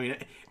him. I mean,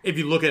 if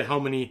you look at how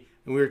many,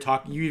 and we were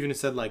talking, you even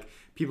said like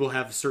people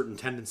have certain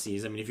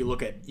tendencies. I mean, if you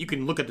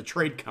can look at the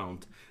trade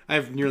count. I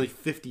have nearly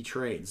 50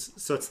 trades,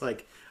 so it's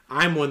like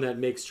I'm one that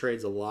makes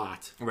trades a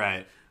lot.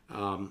 Right.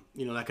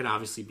 You know, that can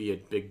obviously be a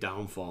big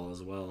downfall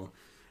as well,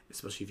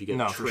 especially if you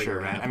get for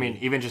sure, man. I mean,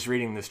 even just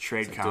reading this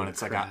trade count,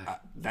 it's like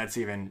that's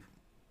even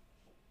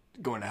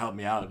going to help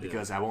me out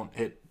because I won't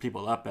hit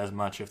people up as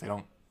much if they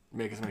don't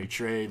make as many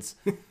trades.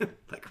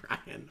 Like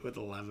Ryan with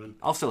 11.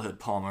 I'll still hit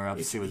Palmer up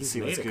to see what's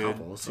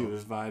good, see what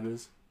his vibe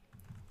is.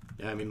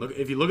 Yeah, I mean,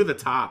 if you look at the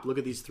top, look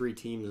at these 3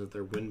 teams with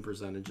their win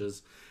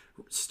percentages.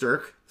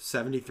 Stirk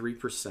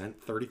 73%,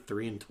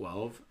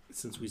 33-12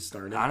 since we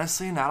started.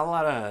 Honestly, not a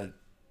lot of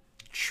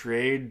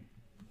trade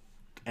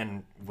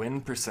and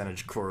win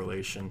percentage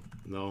correlation.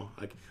 No,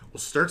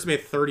 Stirk's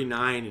made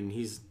 39 and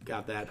he's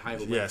got that high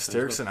of a win percentage.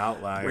 Stirk's an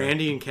outlier.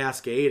 Randy and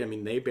Cascade, I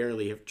mean, they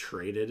barely have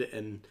traded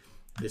and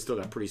they still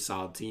got pretty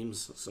solid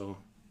teams. So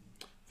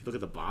if you look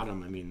at the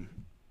bottom, I mean,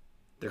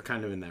 they're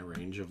kind of in that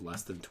range of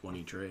less than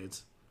 20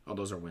 trades. Oh,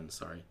 those are wins,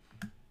 sorry.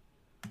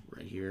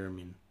 Right here, I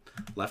mean,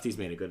 Lefty's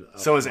made a good.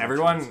 So is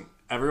everyone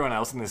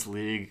else in this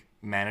league,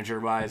 manager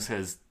wise,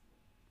 has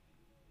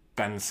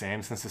been the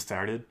same since it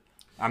started?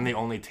 I'm the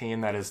only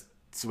team that has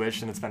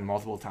switched, and it's been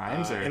multiple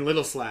times. And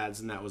Little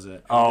Slads, and that was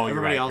it. Oh,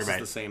 everybody else is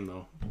the same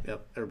though.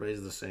 Yep,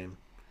 everybody's the same.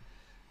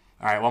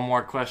 All right, one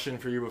more question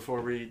for you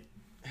before we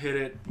hit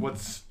it. What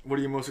are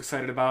you most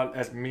excited about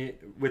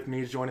with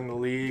me joining the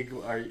league?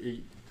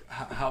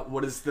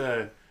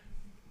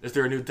 Is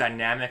there a new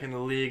dynamic in the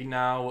league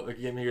now?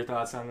 Give me your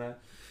thoughts on that.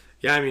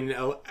 Yeah, I mean,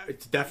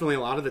 it's definitely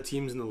a lot of the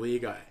teams in the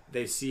league,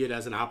 they see it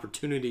as an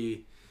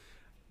opportunity.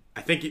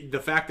 I think the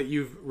fact that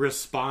you've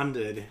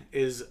responded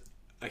is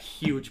a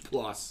huge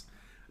plus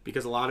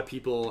because a lot of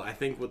people, I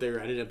think what they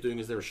ended up doing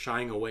is they were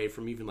shying away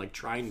from even like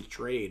trying to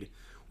trade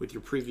with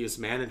your previous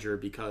manager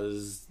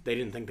because they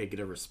didn't think they'd get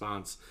a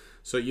response.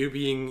 So you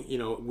being,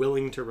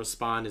 willing to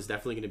respond is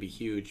definitely going to be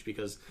huge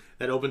because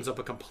that opens up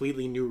a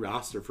completely new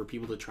roster for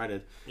people to try to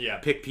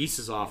pick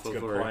pieces off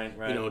of or, point,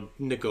 right?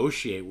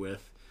 Negotiate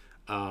with.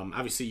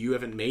 Obviously, you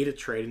haven't made a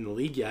trade in the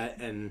league yet,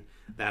 and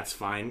that's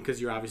fine because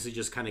you're obviously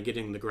just kind of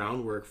getting the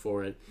groundwork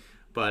for it.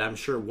 But I'm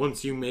sure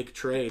once you make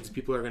trades,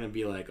 people are going to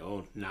be like,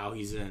 oh, now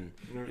he's in,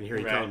 and here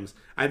he comes.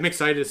 I'm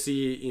excited to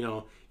see,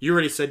 you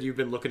already said you've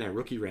been looking at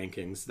rookie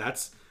rankings.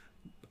 That's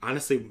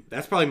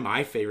probably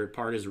my favorite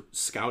part is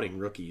scouting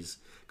rookies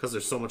because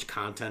there's so much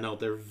content out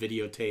there,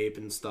 videotape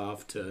and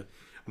stuff to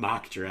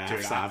mock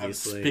drafts, Dude,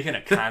 obviously. Speaking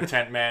of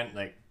content, man,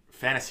 like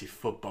fantasy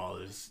football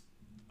is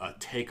a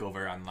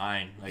takeover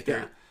online. Like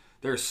there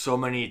are so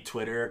many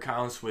Twitter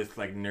accounts with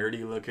like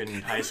nerdy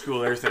looking high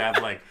schoolers that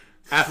have like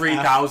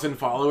 3,000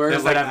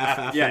 followers that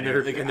have FF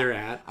in their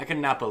ad. I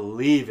cannot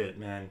believe it,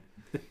 man.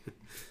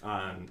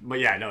 But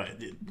yeah, no.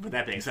 With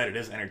that being said, it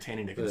is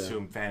entertaining to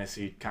consume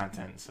fantasy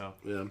content. So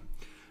yeah.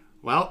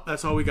 Well,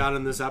 that's all we got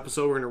in this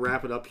episode. We're going to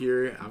wrap it up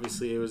here.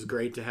 Obviously, it was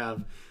great to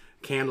have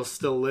Candle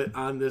still lit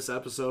on this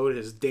episode.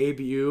 His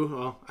debut,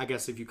 well, I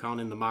guess if you count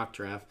in the mock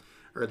draft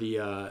or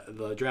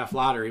the draft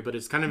lottery, but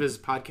it's kind of his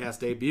podcast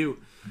debut.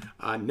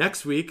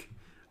 Next week,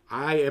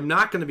 I am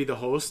not going to be the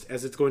host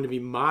as it's going to be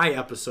my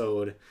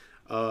episode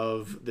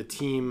of the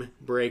team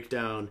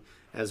breakdown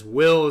as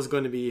Will is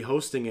going to be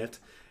hosting it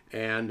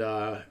and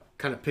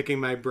kind of picking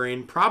my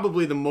brain.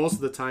 Probably the most of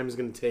the time is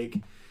going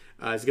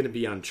to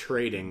be on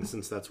trading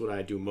since that's what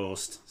I do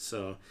most.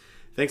 So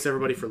thanks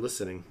everybody for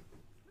listening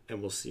and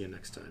we'll see you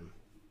next time.